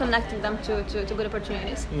and connecting them to good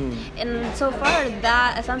opportunities. And so far that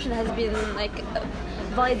assumption has been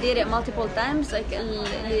validated multiple times.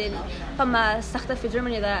 Fama startup in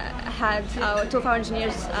Germany that had two of our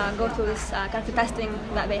engineers go through this kind of testing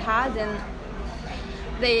that they had, and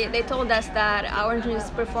they told us that our engineers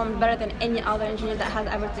performed better than any other engineer that has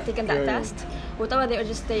ever taken that test.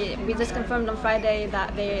 We just confirmed on Friday that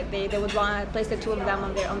they would want to place the two of them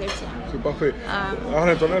on their team. C'est parfait.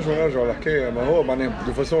 احنا نرجع للحكايه ما هو معناها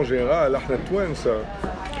دو فاسون جينيرال احنا توانسه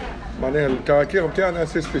معناها الكاركتير بتاعنا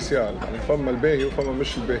سي سبيسيال يعني فما الباهي وفما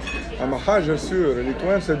مش الباهي اما حاجه سور اللي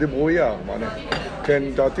توانسه دي برويار معناها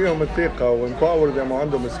كان تعطيهم الثقه وامباور ذم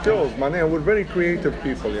عندهم سكيلز معناها وير فيري كرييتيف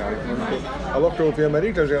بيبل يعني الوقت في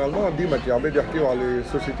امريكا جينيرالمون ديما كي عباد يحكيو على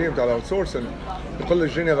السوسيتي نتاع الاوت سورسين يقول لك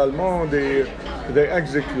جينيرالمون دي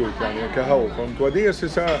اكزيكيوت يعني كهو فهمت ودي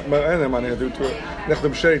سا انا معناها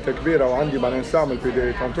نخدم شركه كبيره وعندي معناها نستعمل في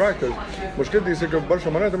دي كونتراكتورز مشكلتي سي برشا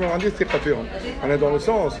مرات ما عنديش ثقه فيهم انا دون لو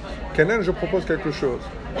سونس كان جو بروبوز كالكو شوز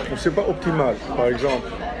سي با اوبتيمال باغ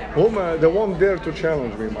اكزومبل هما they won't dare to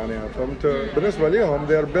challenge me معناها فهمت بالنسبه ليهم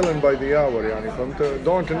they are billing by the hour يعني فهمت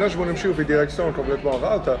دونك نجموا نمشيو في ديريكسيون كومبليتمون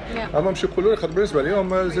غلطه اما مش يقولوا لي خاطر بالنسبه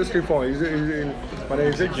ليهم زي سكيفون معناها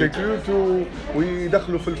يزيكزيكيوت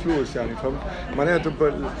ويدخلوا في الفلوس يعني فهمت معناها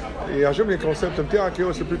يعجبني الكونسيبت نتاعك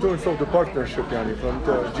هو سي بلوتو اون سورت دو بارتنرشيب يعني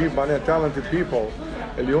فهمت تجيب معناها talented people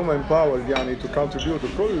اللي هم empowered يعني to contribute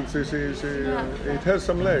الكل it has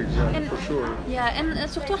some legs يعني for sure. Yeah, and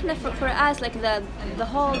surtout for us like the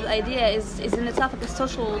whole idea is in itself like a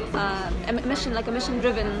social mission, like a mission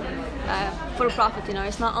driven for profit, you know.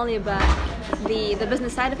 It's not only about the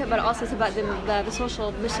business side of it, but also it's about the social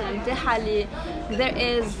mission. There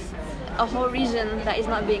is a whole region that is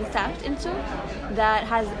not being tapped into that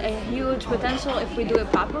has a huge potential if we do it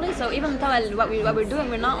properly. So even what we're doing,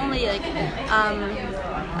 we're not only like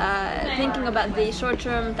thinking about the short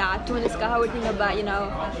term Tunis, we're thinking about, you know,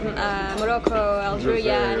 Morocco,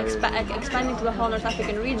 Algeria, and expanding to the whole North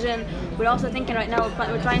African region. We're also thinking right now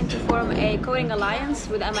we're trying to form a coding alliance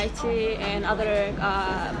with MIT and other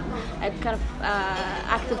kind of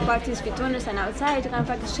active parties in Tunis and outside to kind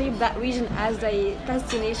of shape that region as a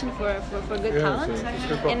destination for good talent.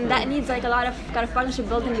 And that needs like a lot of kind of partnership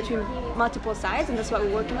building between multiple sides, and that's what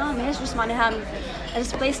we're working on. ماهيش just معناها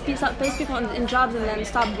just place people in jobs and then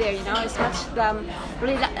stop there, you know. It's much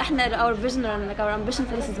really our vision and like our ambition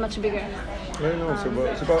for this is much bigger. Oui, non,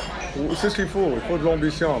 c'est pas c'est ce qu'il faut. Il faut de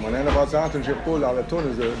l'ambition. أنا بعد ساعات نجي نقول على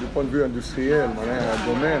تونس du point de vue industriel, معناها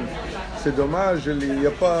domaine. C'est dommage, il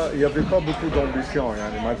y avait pas beaucoup d'ambition.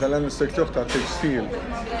 يعني مثلا le secteur textile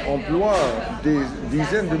emploie des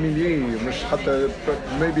dizaines de milliers, مش حتى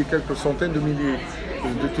maybe quelques centaines de milliers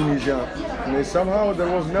de Tunisiens. Mais somehow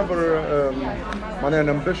there was never an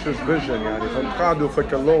ambitious vision يعني فقعدوا في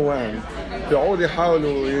low end. يقعدوا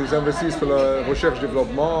يحاولوا ينفستيس في الريشيرش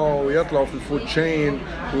ديفلوبمون ويطلعوا في الفود تشين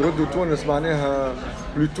ويردوا تونس معناها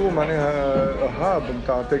بلوتو معناها هاب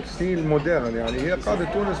نتاع تكستيل مودرن يعني هي قاعده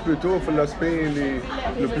تونس بلوتو في الاسبي اللي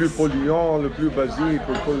لو بلو بوليون لو بلو بازيك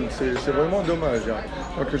والكل سي فريمون دوماج يعني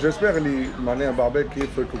دونك جيسبر اللي معناها بعباك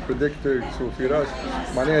كيفك وبريدكتكس وفراس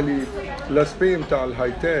معناها اللي الاسبي نتاع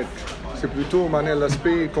الهاي تك c'est plutôt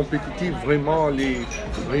l'aspect compétitif vraiment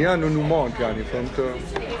rien ne nous manque يعني فهمت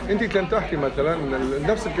انت كان تحكي مثلا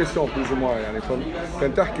نفس الكيستيون بلوز موا يعني فهمت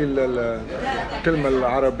كان تحكي الكلمه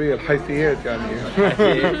العربيه الحيثيات يعني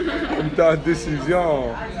نتاع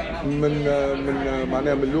الديسيزيون من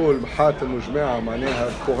معناها من الاول حاتم وجماعه معناها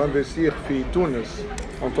pour investir في تونس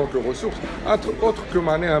en tant que ressource autre que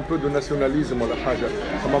معناها un peu de nationalisme ولا حاجه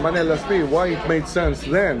اما معناها l'aspect why it made sense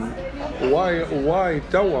then why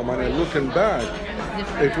توا معناها looking back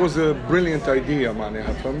it was a brilliant idea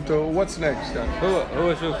معناها فهمت what's next يعني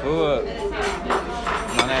هو شوف هو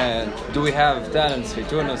معناها do we have talents في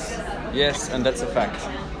تونس yes and that's a fact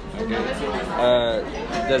okay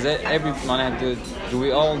does معناها do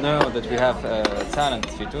we all know that we have talent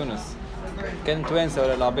في تونس كان توانسة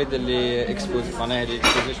ولا العباد اللي اكسبوز معناها اللي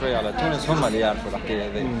اكسبوز شويه على تونس هم اللي يعرفوا الحكايه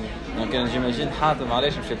هذه دونك انا جيماجين حاتم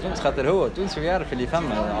علاش مشى لتونس خاطر هو تونسي ويعرف اللي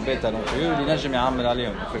فما عباد تالونتيو اللي نجم يعمل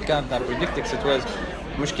عليهم في الكان تاع بريدكتكس it was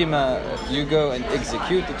مش كيما you go and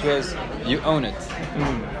execute it was you own it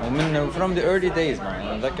ومن from the early days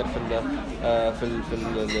معناها نذكر في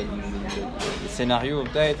السيناريو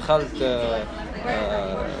بتاعي دخلت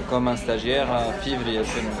comme un stagiaire février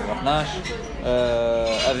 2012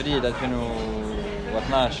 avril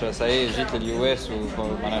 2012 ça y est جيت للUS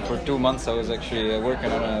ومعناها for 2 months I was actually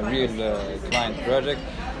working on a real client project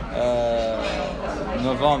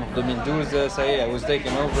November 2012 ça y est I was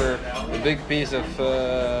taking over a big piece of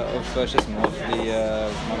شو اسمه of the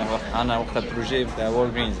أنا وقت البروجي بتاع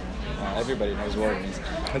Walgreens everybody knows Walgreens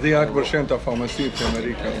هذه أكبر شين تاع فارماسي في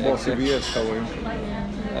أمريكا CVS هو يمكن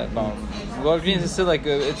Walgreens is still like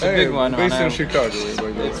it's a big one. Based in Chicago.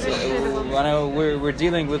 I know we're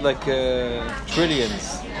dealing with like trillions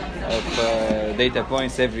of data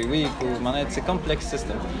points every week. It's a complex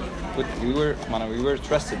system. But we were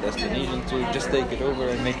trusted as the nation to just take it over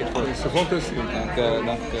and make it work. C'est fantastique.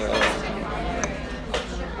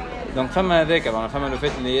 Donc فما هذاك فما لو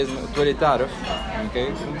فات اللي لازم تولي تعرف اوكي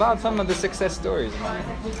ومن بعد فما the success stories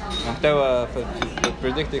donc توا في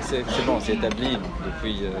Predictix c'est bon c'est établi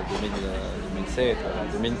depuis 2007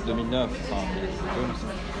 2009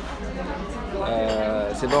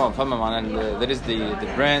 c'est bon فما معناها there is the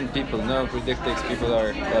brand people know Predictix people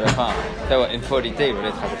are فاهم توا Info-Retail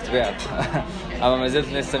ولات خاطر تباعت اما ما زلت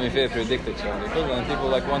الناس تسمي فيها Predictix كل people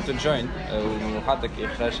like want to join وحتى كي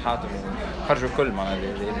خرج حاتم خرجوا كل معناها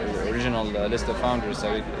the original list of founders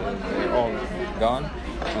they're all gone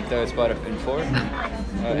until it's part of Infor.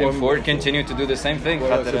 Infor continue to do the same thing.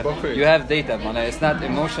 You have data, it's not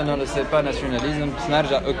emotional, c'est pas nationalisme.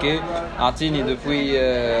 نرجع اوكي اعطيني depuis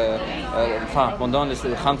pendant les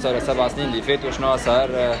 5 ولا 7 سنين اللي فاتوا شنو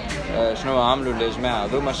صار شنو عملوا الجماعه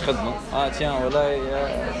هذوما اش خدموا tiens والله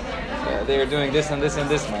they are doing this and this and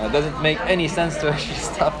this man. It doesn't make any sense to actually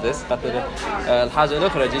stop this. خاطر الحاجه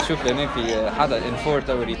الاخرى جيت تشوف لنا في حدا Infor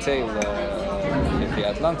تو ريتيل في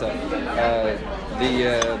اتلانتا. The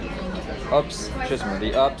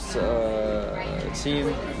ops team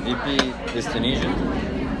VP is Tunisian,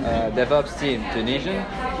 DevOps team Tunisian,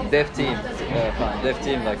 dev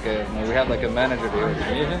team like we have like a manager here in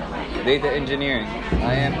Tunisian, data engineering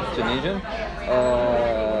I am Tunisian,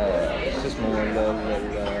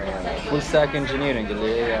 full stack engineering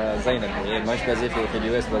اللي هي زينب اللي مش بازي في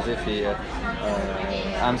اليو اس بازي في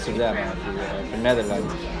امستردام في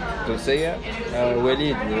النذرلاند تونسية.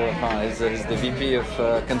 وليد اللي هو is the VP of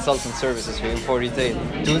consultant services في Info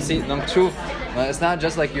Retail تونسي. دونك تشوف it's not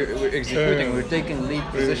just like we're executing, we're taking lead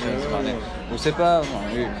positions. وسي با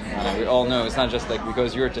we all know it's not just like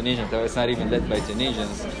because you're Tunisian, so it's not even led by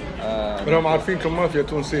Tunisians. هم عارفينكم مافيا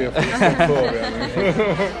تونسية في الاستنفور يعني.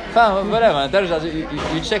 فاهم ولا ترجع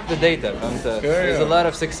you check the data. There's a lot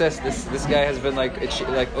of success. This guy has been like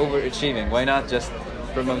overachieving. Why not just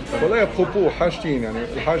promote? والله بروبو حاجتين يعني.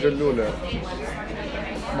 الحاجة الأولى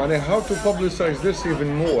معناها how to publicize this even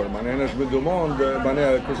more. معناها أنا جو دوموند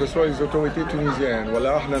معناها que ce soit les autorités tunisiennes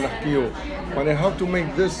ولا احنا نحكيو معناها how to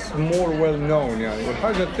make this more well known يعني.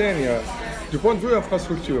 والحاجة الثانية دو بوينت فيو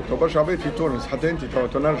انفراستركتور. تو برشا عباد في تونس حتى انت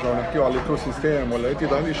تو نرجعوا نحكيو على الايكو سيستيم ولا انت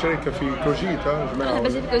ظهري شركه في كوجيت جماعه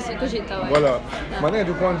بس كوجيت ولا معناها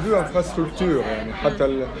دو بوينت فيو انفراستركتور يعني.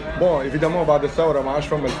 حتى بون ايفيدامون بعد الثوره ما عادش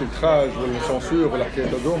فما الفلتراج والسونسور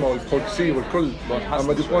والحكايات هذوما والبروكسي والكل.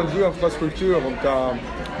 اما دو بوينت فيو انفراستركتور نتاع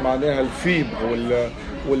معناها الفيبر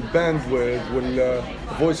والباندويث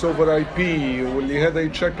والفويس اوفر اي بي واللي هذا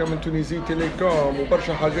يتشكى من تونيزي تيليكوم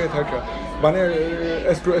وبرشا حاجات هكا. معناها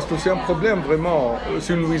اسكو سي ان بروبليم فريمون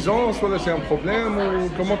سي اون نويزونس ولا سي ان بروبليم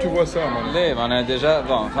وكومون تو فوا سا؟ ليه معناها ديجا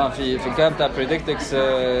بون في الكلام تاع بريدكتكس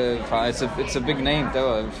اتس ا بيج نيم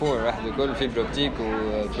توا فور واحد الكل فيبر اوبتيك و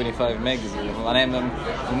 25 ميجز معناها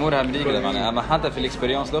امورها مليقه معناها. اما حتى في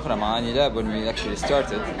الاكسبيرينس الاخرى مع اني لاب when we actually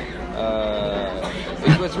started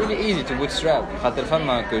it was really easy to bootstrap. خاطر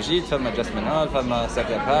فما كوجيت فما جاسمين هول فما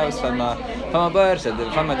ستارت اب هاوس فما برشا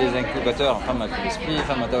فما دي انكوباتور فما كريسبي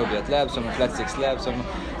فما توبيات لابس فما فلات 6 لابس فما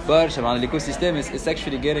برشا. معناها الايكو سيستم is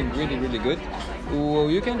actually getting really good و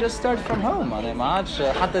you can just start from home. معناها ما عادش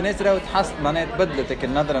حتى الناس راهو تحس معناها تبدلت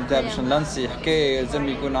النظره نتاع باش نلانسي حكايه لازم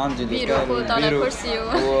يكون عندي بيرو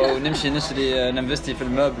ونمشي نشري ننفستي في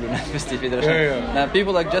المبل وننفستي في درجات. Now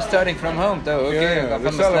people like just starting from home تو اوكي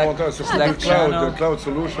فما كلاود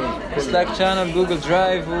سولوشن Slack channel Google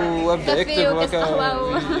Drive وابدا اكتب وكا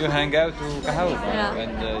you hang out وكهو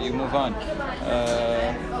and you move on.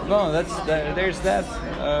 Bon there's that.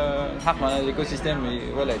 الحق معناها الايكو سيستم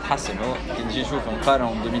ولا يتحسن. هو كي نجي نشوف نقارن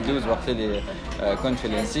 2012 وقت اللي كنت في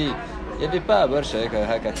الانسي يبي با برشا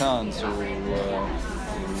هاكاثونز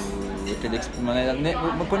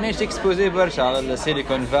ما كناش اكسبوزي برشا على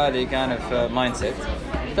السيليكون فالي كان في مايند سيت.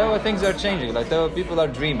 توا things are changing like توا people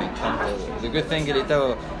are dreaming. the good thing اللي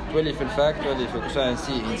توا تولي في الفاكت تولي في كل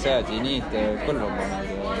انسي انسات ينيت كلهم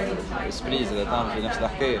سبريز اللي تعمل في نفس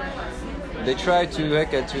الحكايه. they try to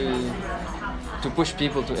هكا to push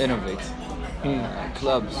people to innovate.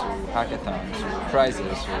 clubs و hackathons و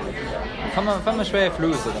prizes فما شوية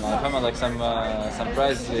فلوس فما like some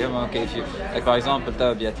prizes اللي هما okay if you like for example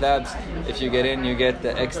توا بيات labs if you get in you get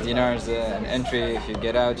X dinars an entry, if you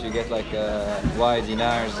get out you get like Y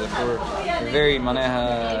dinars for very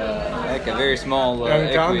معناها هيك very small يعني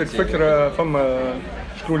انت عندك فكرة فما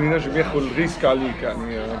شكون ينجم ياخذ الريسك عليك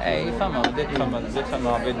يعني. اي فما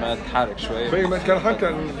فما عبيد ما تتحرك شويه. ما كان حتى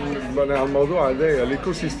على الموضوع هذايا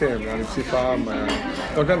الايكو سيستيم يعني بصفه عامه يعني.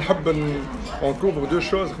 دونك نحب نكوفر دو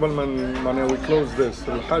شوز قبل ما معناها وي كلوز ذس.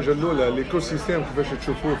 الحاجه الاولى الايكو سيستيم كيفاش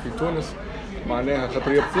تشوفوه في تونس معناها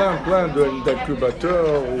خاطر يا بلان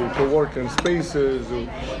دانكوباتور وكووركينج سبيسز.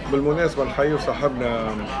 وبالمناسبه نحيي صاحبنا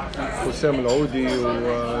حسام العودي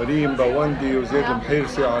وريم باوندي وزيد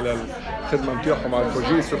المحيرسي على الخدمه نتاعهم على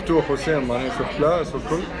البروجي سورتو حسام معناها في بلاس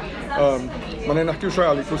والكل. معناها نحكيو شويه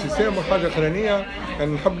على الايكو سيستيم. والحاجه الاخرانيه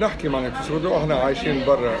يعني نحب نحكي معناها سورتو احنا عايشين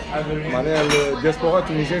برا معناها الدياسبورا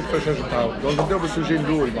التونسيين كيفاش نجم تعاود. دونك نبداو بالسوجي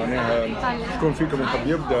الاول معناها شكون فيكم يحب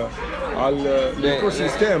يبدا على الايكو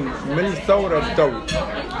سيستيم من الثوره لتو.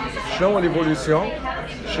 شنو ليفوليسيون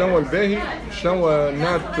شنو الباهي شنو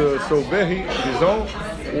نات سو باهي ديزون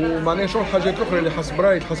ومعناها شنو الحاجات الاخرى اللي حسب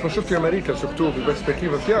رايك حسب ما شفت في امريكا سورتو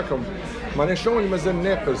بالبرسبكتيف تاعكم معناها شنو اللي مازال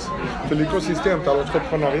ناقص في الايكو سيستيم تاع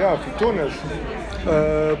الانتربرونيا في تونس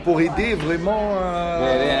pour aider vraiment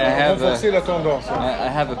à renforcer la tendance. I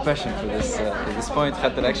have a passion for this point.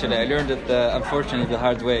 Actually, I learned it unfortunately the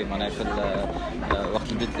hard way when I في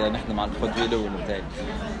وقت اللي بديت نخدم على البرودوي الاول بتاعي.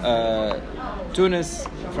 Tunis,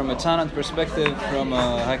 from a talent perspective, from a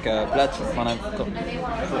platform,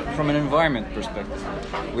 from an environment perspective,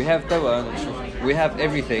 we have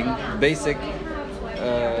everything basic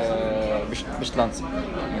باش تلانسي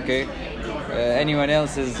اوكي anyone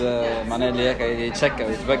else is معناه اللي هيك يتشكى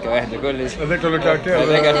ويتبكى واحد يقول هذاك لو كاكا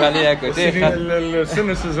هذاك خليه كوتي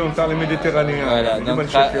السينيسيزم تاع الميديتيرانيين فوالا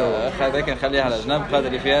دونك هذاك نخليها على جنب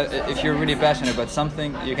خاطر if you're really passionate about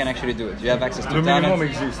something you can actually do it you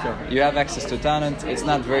have access to talent it's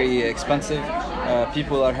not very expensive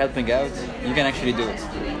people are helping out you can actually do it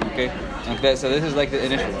okay so this is like the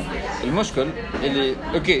initial one المشكل اللي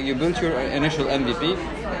okay you built your initial MVP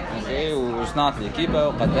وصنعت الإكيبة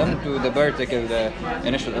وقدمت ودبرت the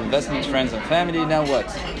initial investment friends and family now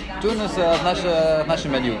what تونس 12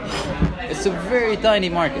 مليون it's a very tiny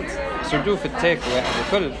market سردو في التيك واحد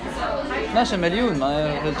الكل 12 مليون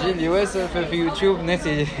ما تجي اليوس في يوتيوب ناس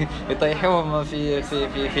يطيحوهم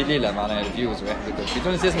في ليلة معناها الفيوز واحد الكل في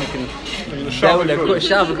تونس يسمى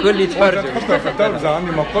الشعب الكل يتفرج حتى في التلفزة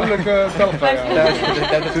عندي ما أقول لك تلقى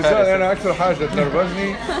يعني أنا أكثر حاجة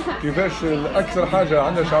تربجني كيفاش أكثر حاجة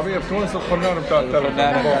عندها شعبية في تونس الخنار بتاع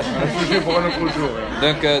التلفزة يجيبوا غنى كل جوع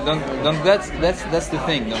donc that's the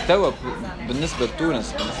thing donc توا بالنسبة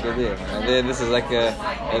لتونس بالنسبة لي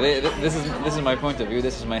this is my point of view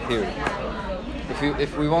this is my theory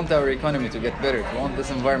if we want our economy to get better if we want this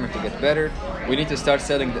environment to get better we need to start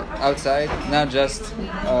selling outside not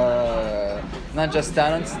just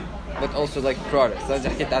talents but also like products as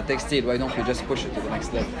حكيت على textile why don't we just push it to the next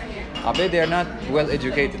level عباد they are not well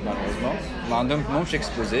educated ما عندهمش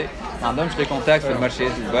exposé ما عندهمش les contacts في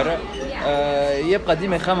المارشيات اللي برا يبقى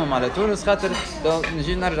ديما يخمم على تونس خاطر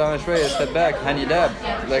نجي نرجع شوية step back هاني لاب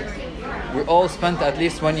like we all spent at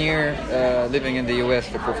least 1 year living in the US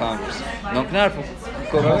for co-founders donc نعرفوا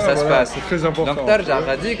comment ça se passe donc ترجع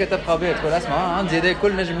غاديك تبقى بيه تقول اسمع عندي هذا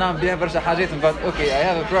كل نجم نعمل بها برشا حاجات من بعد okay I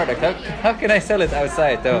have a product how can I sell it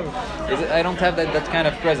outside I don't have that kind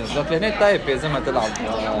of presence donc لهنا طيب لازمها تلعب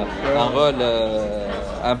un rôle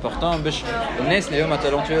important باش الناس اللي هما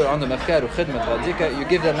talentueux عندهم افكار وخدمه غاديك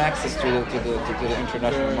you give them access to the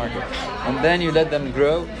international market and then you let them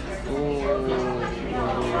grow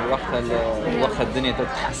وقتها الدنيا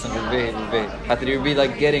تتحسن بالباهي حتى you be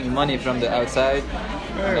like getting money from the outside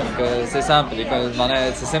donc c'est simple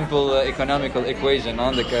معناها it's a simple economical equation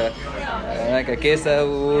عندك هناك كيسة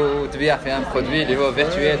وتبيع فيها برودوي اللي هو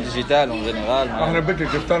فيرتوال ديجيتال en général احنا بكري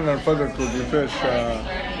كيف لنا نفضل كيفاش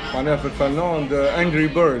معناها في الفنلند انجري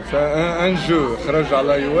بيردز ان جو خرج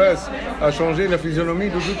على يو اس a changé la physionomie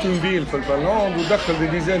de toute une ville في الفنلند ودخل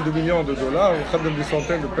des dizaines de millions de dollars وخدم des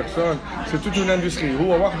centaines de personnes c'est toute une industrie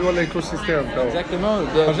هو وحده ولا ايكو سيستم تاعو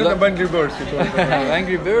exactement حاجه بانجري بيردز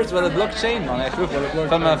انجري بيردز ولا بلوك تشين معناها شوف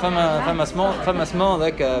فما سمول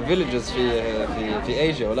هكا فيليجز في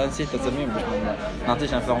ايجيا ولا نسيت تسميهم باش ما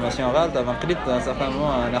نعطيش انفورماسيون غلطه ما قريت ان سارتان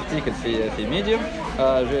مو ان ارتيكل في ميديوم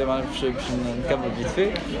باش نكمل فيت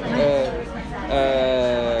في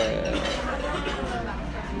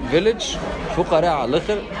فيليج فقراء على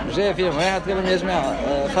الاخر جاء فيهم واحد قال لهم يا جماعه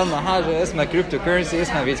فما حاجه اسمها كريبتو كورنسي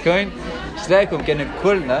اسمها بيتكوين ايش رايكم كان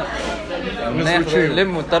كلنا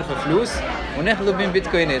نلموا طرف فلوس وناخذوا بين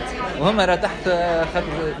بيتكوينات وهم راه تحت خاطر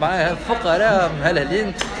معناها فقراء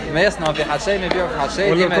مهلهلين ما يصنعوا في حد شيء ما يبيعوا في حد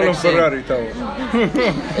شيء ولا كلهم فراري تو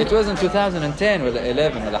it was in 2010 ولا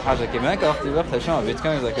 11 ولا حاجه كيما هكا وقتها شنو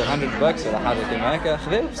بيتكوين like $100 ولا حاجه كيما هكا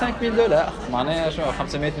خذوه ب $5,000 معناها شنو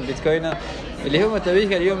 500 بيتكوين اللي هو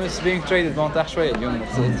تويك اليوم is being traded بونطاح شويه اليوم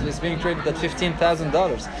it's being traded at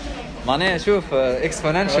 $15,000 معناها شوف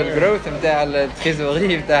exponential growth نتاع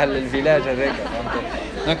التريزوري نتاع الفيلاج هذاك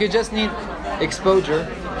donc you just need exposure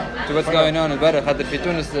to what's going on برا خاطر في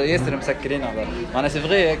تونس ياسر مسكرين على برا معناها سي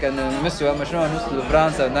فغي كان نمسوا مشروع نوصلوا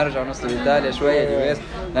لفرنسا ونرجع نوصلوا لايطاليا شويه اليوس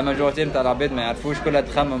لما جوتين نتاع العباد ما يعرفوش كلها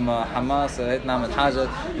تخمم حماس هات نعمل حاجه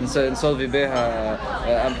نسولفي بها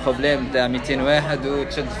ان بروبليم نتاع 200 واحد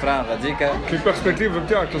وتشد فران غاديك كي البيرسبكتيف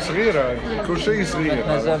نتاعك صغيره كل شيء صغير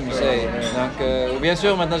ما تنجمش شيء دونك وبيان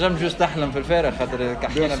سور ما تنجمش جوست تحلم في الفارغ خاطر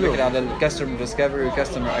حكينا بكري على الكاستمر ديسكفري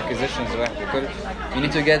وكاستمر اكوزيشنز واحد الكل you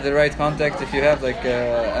need to get the right contact if you have like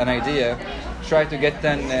an idea try to get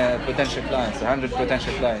 10 potential clients 100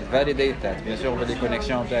 potential clients validate that bien sûr باللي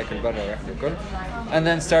كونيكسيون تاعك البرا واحد الكل and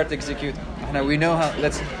then start executing احنا we know how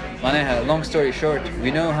let's معناها long story short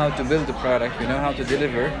we know how to build the product we know how to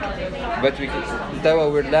deliver but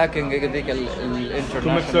توا we're lacking هذيك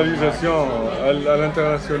الانترناشونال commercialisation à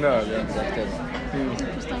l'international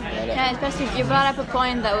Yeah, especially you brought up a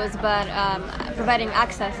point that was about providing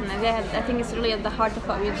access, and I think it's really at the heart of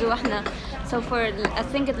what we do. So I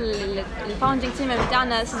think the founding team of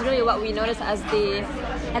Dana, this is really what we notice as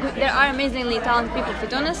there are amazingly talented people in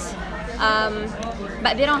Tunis,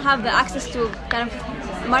 but they don't have the access to kind of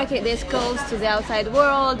market their skills to the outside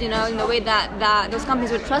world, you know, in the way that those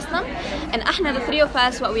companies would trust them. And احنا the three of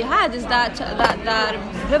us, what we had is that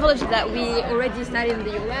privilege that we already studied in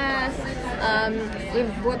the US.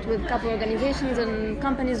 We've worked with a couple of organizations and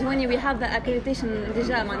companies. When we have the accreditation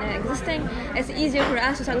déjà existing, it's easier for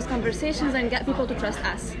us to start those conversations and get people to trust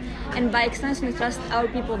us. And by extension, to trust our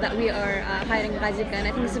people that we are hiring Ghazika. And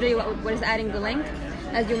I think this is really what is adding the link.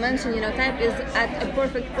 As you mentioned, you know, Type is at a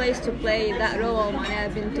perfect place to play that role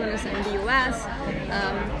in Tunis and the US.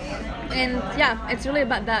 And yeah, it's really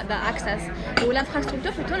about the access.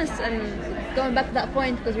 والinfrastructure for Tunis, and going back to that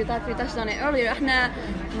point because we touched on it earlier,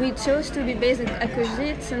 we chose to be based at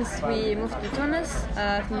Kojit since we moved to Tunis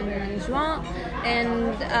in Juin,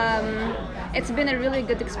 and it's been a really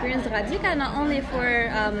good experience Ghazika, not only for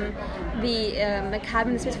like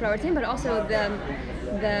having the space for our team, but also the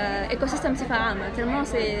ecosystem بصفة عامة. Tellement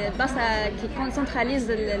c'est بس qui centralise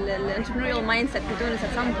l'entrepreneurial mindset في Tunis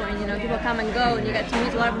at some point. You know, people come and go, and you get to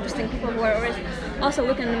meet a lot of interesting people who are also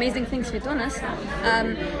working on amazing things في Tunis.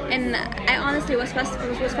 And I honestly was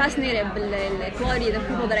fascinated by the quality of the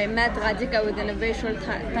people that I met Ghazika within a very short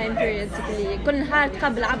time period. كل نهار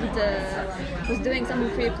تقابل عبد was doing something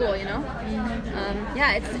pretty cool, you know.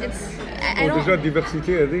 Yeah, it's. I don't. Déjà,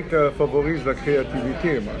 diversité هذيك favorise la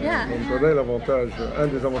créativité. Yeah. Donc c'est l'avantage, un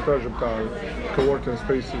des avantages de co-working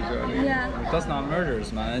spaces. Yeah. Plus not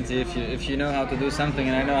murders, man. If you know how to do something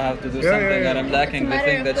and I know how to do something and I'm lacking the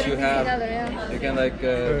thing that you have, you can like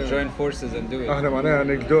join forces and do it. احنا معناها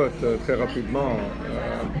anecdote très rapidement.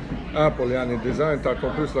 ابل يعني الديزاين تاع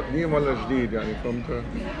الكمبيوتر القديم ولا جديد يعني فهمت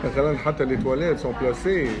مثلا حتى لي تواليت سون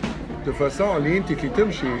بلاسي دو فاسون اللي انت كي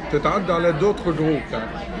تمشي تتعدى على دوتر جروب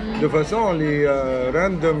يعني دو فاسون اللي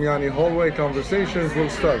راندوم يعني هول واي كونفرسيشنز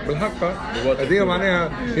ويل ستارت بالحقيقه هذه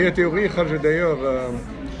معناها هي تيوري خرجت دايوغ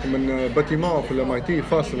من باتيمون في الام اي تي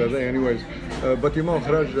فاصل هذا اني وايز باتيمون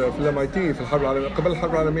خرج في الام اي تي في الحرب العالميه قبل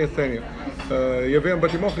الحرب العالميه الثانيه يافي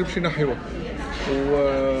باتيمون خرج باش ينحيوه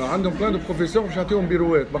وعندهم بلان دو بروفيسور باش يعطيهم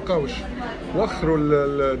بيروات بقاوش وخروا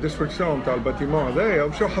الديستركسيون تاع الباتيمون هذايا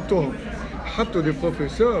ومشاو حطوا دي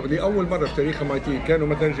بروفيسور لاول مره في تاريخ ام اي تي كانوا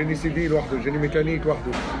مثلا جيني سيفيل وحده جيني ميكانيك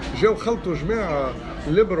وحده جاو خلطوا جماعه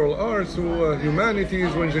ليبرال ارتس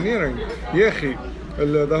وهيومانيتيز وانجينيرينغ يا اخي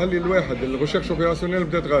ظهر لي الواحد الريشيرش اوبيراسيونيل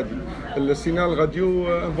بدات غادي السينال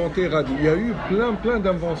راديو انفونتي غادي يا يو بلان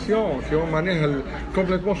دانفونسيون كي معناها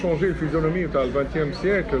كومبليتمون شونجي الفيزيونومي تاع ال20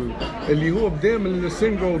 سيكل اللي هو بدا من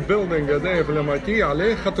السينجل بيلدينغ هذايا في الام اي تي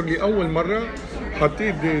عليه خاطر لي اول مره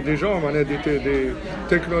حطيت دي جون معناها دي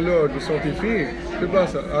تكنولوج دي ساينتيفيك في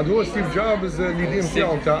بلاصه هذا هو ستيف جوبز اللي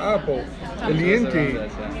نتاعو نتاع ابل اللي انت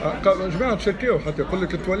جماعه تشكيو حتى يقول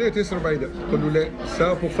لك التواليت ياسر بعيده يقولوا لا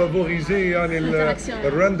سا بو فافوريزي يعني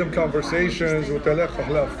الراندوم كونفرسيشنز وتلاقح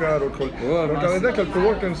الافكار والكل دونك هذاك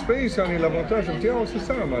الكووركينج سبيس يعني لافونتاج نتاعو سي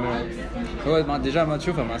سا معناها هو ديجا ما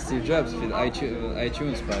تشوفها مع ستيف جوبز في الاي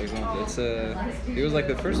تيونز باغ اكزومبل اتس he was like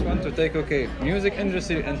the first one to take okay music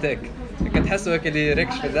industry and tech كتحسوا هكا اللي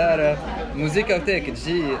ركش في داره موسيقى وتاك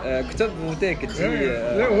تجي كتب وتاك تجي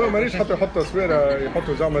لا هو ماليش حتى يحط تصويره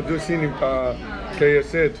يحطوا زعما دو سيني نتاع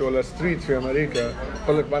كياسات ولا ستريت في امريكا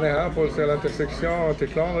يقول لك معناها ابل سي الانترسكسيون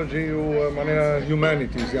تكنولوجي ومعناها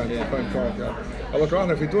هيومانيتيز يعني فاين كونت يعني الوغ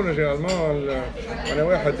احنا في تونس جينيرالمون انا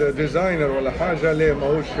واحد ديزاينر ولا حاجه لا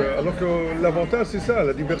ماهوش الوغ لافونتاج سي سا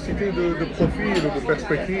لا ديفيرسيتي دو بروفيل ودو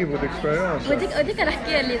بيرسبكتيف ودو اكسبيريونس وديك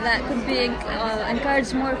الحكايه اللي ذا could be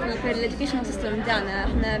encouraged more في الاديوكيشنال سيستم تاعنا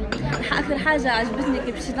احنا اكثر حاجه عجبتني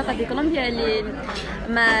كي مشيت نقرا في كولومبيا اللي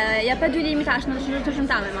ما يا با دو ليميت على شنو تنجم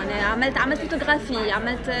تعمل معناها عملت فوتوغرافي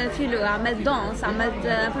عملت فيلو عملت دانس عملت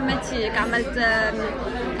انفورماتيك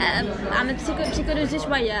عملت بسيكولوجي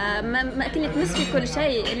شويه ما كنت تمس في كل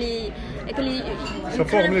شيء اللي ça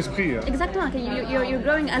forme l'esprit exactement you're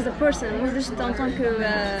growing as a person مش juste en tant que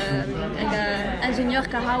ingénieur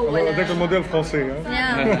كهو ولا هذاك الموديل فرنسي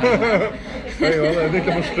اي والله هذيك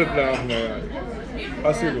مشكلتنا احنا يعني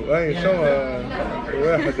اسيلو اي شو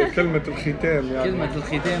واحد كلمه الختام يعني كلمه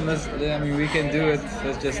الختام بس I mean we can do it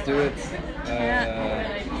let's just do it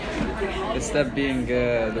instead being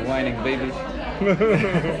the whining baby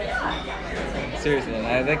seriously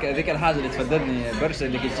هذيك الحاجه اللي تفددني برشا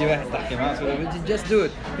اللي كي واحد تحكي معاه تقول له just do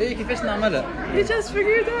it هي كيفاش نعملها you just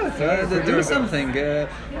figure it out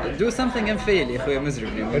do something and fail يا خويا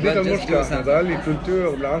مزربي هذيك المشكله هذا لي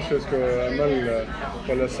كولتور بالعش اسكو عمل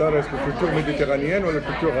ولا صار اسكو كولتور ميديتيرانيين ولا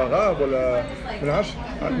كولتور عرب ولا بالعش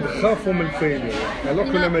نخافوا من الفيلير الوغ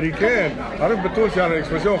الامريكان عارف بالتونسي يعني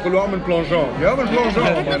الاكسبرسيون يقولوا اعمل بلونجون يعمل بلونجون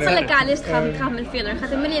نقول لك علاش تخاف من الفيلير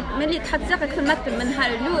خاطر ملي تحط ساقك في المكتب من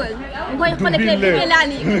نهار الاول وهو يقول لك الليل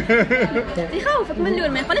عليك يخوفك من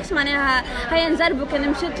الأول ما يقولكش معناها هيا نجربوا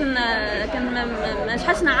كان مشيت كان ما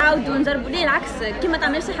نجحش نعاودوا ونجربوا ليه العكس كيما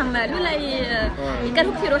تعملش حمال ولا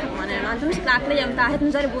يكرهوك في روحك معناها ما عندهمش العقلية نتاع هات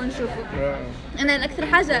نجربوا ونشوفوا. أنا الأكثر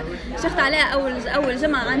حاجة شفت عليها أول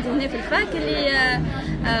جمعة عندي هنا في الفاك اللي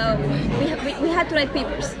we had to write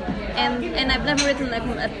papers and I've never written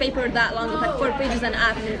a paper that long with like 4 pages and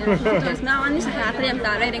half in تونس ما عنديش العقلية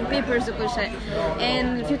نتاع writing papers وكل شيء.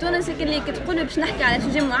 and في تونس اللي كتقول باش نحكي على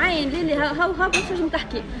سوجي معين ليه هاو باش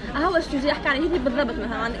تحكي هو السوجي احكي عليه بالضبط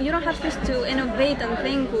مثلا you don't have to innovate and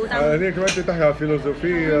think وتعمل هذيك ما انت تحكي على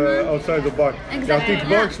فيلوسوفي outside the box يعطيك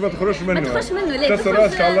بوكس ما تخرجش منه ليه تكسر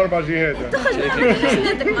راسك على 4 جهات تخرج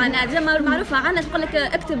نوتك معناها ديما معروفة عنا تقول لك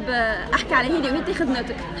اكتب احكي على هيدي وهي تاخذ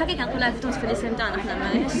نوتك هكا كنقولها في تونس في الليسان تاعنا احنا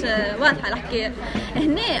ماهيش واضحة الحكاية.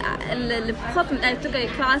 هنا البروف I took a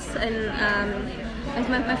class in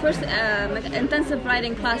my first intensive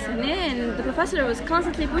writing class and the professor was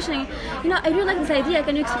constantly pushing I really like this idea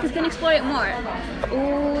can you explore it more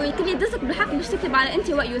ويمكن يدزك بالحق باش تكتب على انت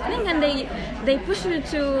what you think and they push you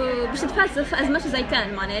to باش تفلسف as much as I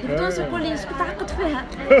can معناها في تونس يقول لي ايش بتعقد فيها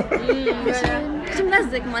باش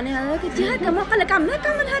ملزق معناها كنت هكا ما قال لك اعمل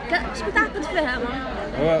هكا ايش بتعقد فيها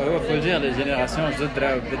هو فوجير لي جينيراسيون جدد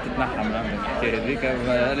راهو بدات تتنحى من الحكايه هذيك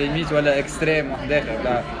ليميت ولا اكستريم واحد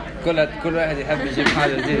اخر كل واحد يحب يجيب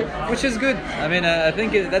حاجه جديده which is good I mean I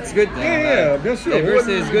think that's good bien sûr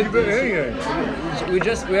diversity is good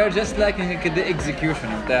we are just lacking the execution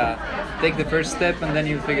نتاع take the first step and then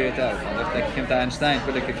you figure it out like كنت أينشتاين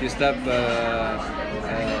يقول لك if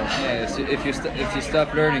you stop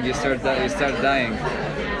learning you start dying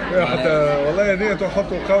حتى والله هذه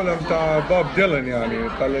تحطوا قولة متاع باب ديلان يعني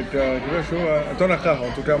قال لك كيفاش هو تونا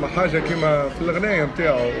قهوة كما حاجة كيما في الغناية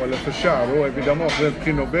نتاعو ولا في الشعر هو إيفيدامون خذ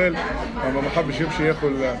بري نوبل ما حبش يمشي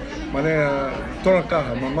ياخذ معناها تونا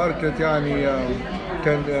قهوة من ماركت يعني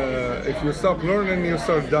كان if you stop learning you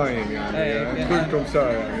start dying يعني كلكم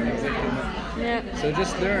ساعة يعني So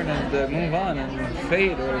just learn and move on and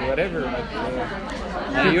fail or whatever.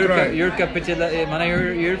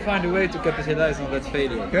 You'll find a way to capitalize on that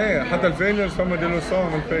failure. Yeah, حتى الfailures فما دي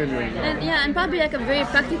leçons من failure. And probably like a very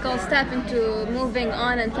practical step into moving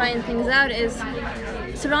on and trying things out is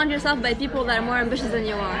surround yourself by people that are more ambitious than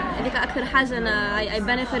you are. هذيك أكثر حاجة أنا I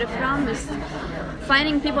benefited from is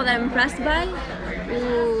finding people that I'm impressed by.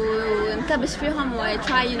 ونكبش فيهم و I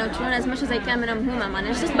try to learn as much as I can منهم هما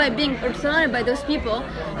معناها just by being surrounded by those people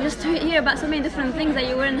you just hear about so many different things that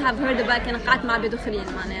you wouldn't have heard about كان قعدت مع عباد آخرين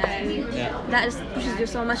معناها that just pushes you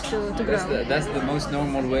so much to grow. That's the most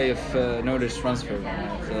normal way of knowledge transfer.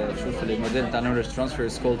 شوف الموديل تاع knowledge transfer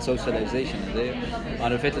is called socialization.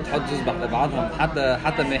 أنا فات تحط جزء بعض بعضهم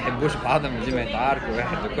حتى ما يحبوش بعضهم ديما يتعاركوا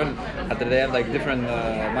واحد وكل حتى they have like different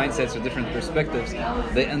mindsets or different perspectives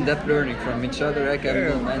they end up learning from each other.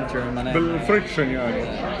 بالفريكشن يعني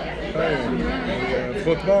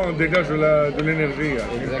فوتبال ديجاجوا de l'énergie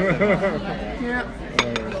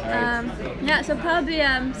Yeah, so probably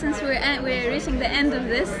since we're reaching the end of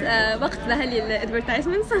this, وقت لهالي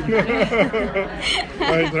advertisements.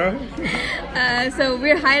 So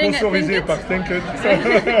we're hiring at Thinkit.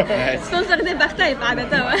 Sponsorisé par Type عادة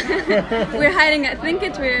توا. We're hiring at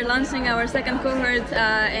Thinkit. We're launching our second cohort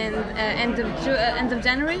in end of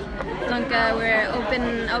January. Donc we're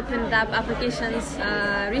opened up applications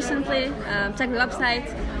recently. Check the website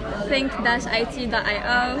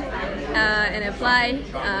think-it.io and apply.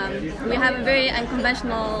 We have a very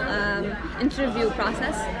unconventional interview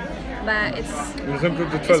process, but it's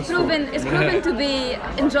proven to be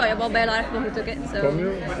enjoyable by a lot of people who took it. So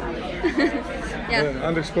yeah.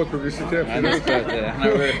 عندك spot publicity.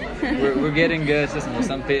 We're getting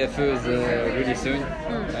some PFOs really soon.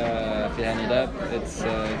 في HoneyLab. It's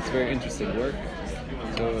very interesting work.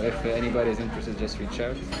 So if anybody is interested, just reach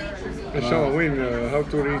out. How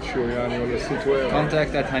to reach you يعني ولا السيت ويب؟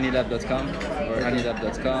 Contact at honeylab.com or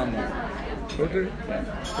honeylab.com. Okay.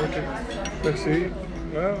 Merci.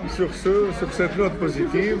 Sur cette note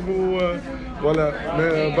positive, voilà.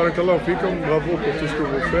 Barakallahu fikum, bravo pour tout ce que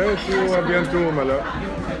vous faites et à bientôt, Mala.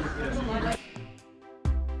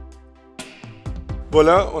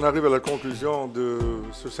 Voilà, on arrive à la conclusion de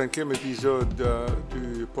ce 5e épisode du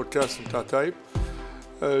podcast Type.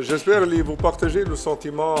 J'espère que vous partagez le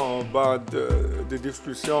sentiment des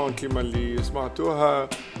discussions qui m'ont سمعتوها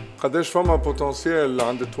قداش فما potentiel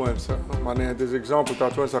عند التوانسة معناها des exemples تاع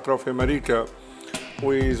توانسة قراو في أمريكا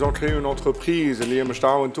و ils ont créé une entreprise اللي هي مش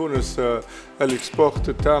تعاون تونس الاكسبورت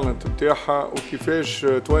التالنت نتاعها وكيفاش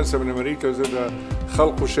توانسة من أمريكا زاد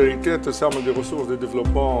خلقوا شركات تستعمل des ressources de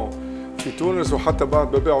développement في تونس، وحتى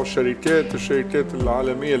بعد ببيعوا الشركات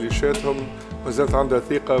العالمية اللي شاتهم وزالت عندها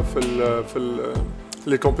ثقة في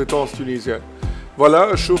les compétences tunisiennes.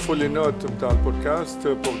 Voilà, شوفوا les notes نتاع البودكاست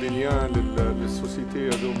pour des liens للسوسيتي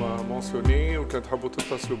هذوما mentionnées وكان تحبوا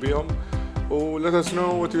تتصلوا بهم. Let us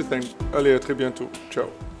know what you think. Allez, à très bientôt.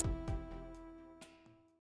 Ciao.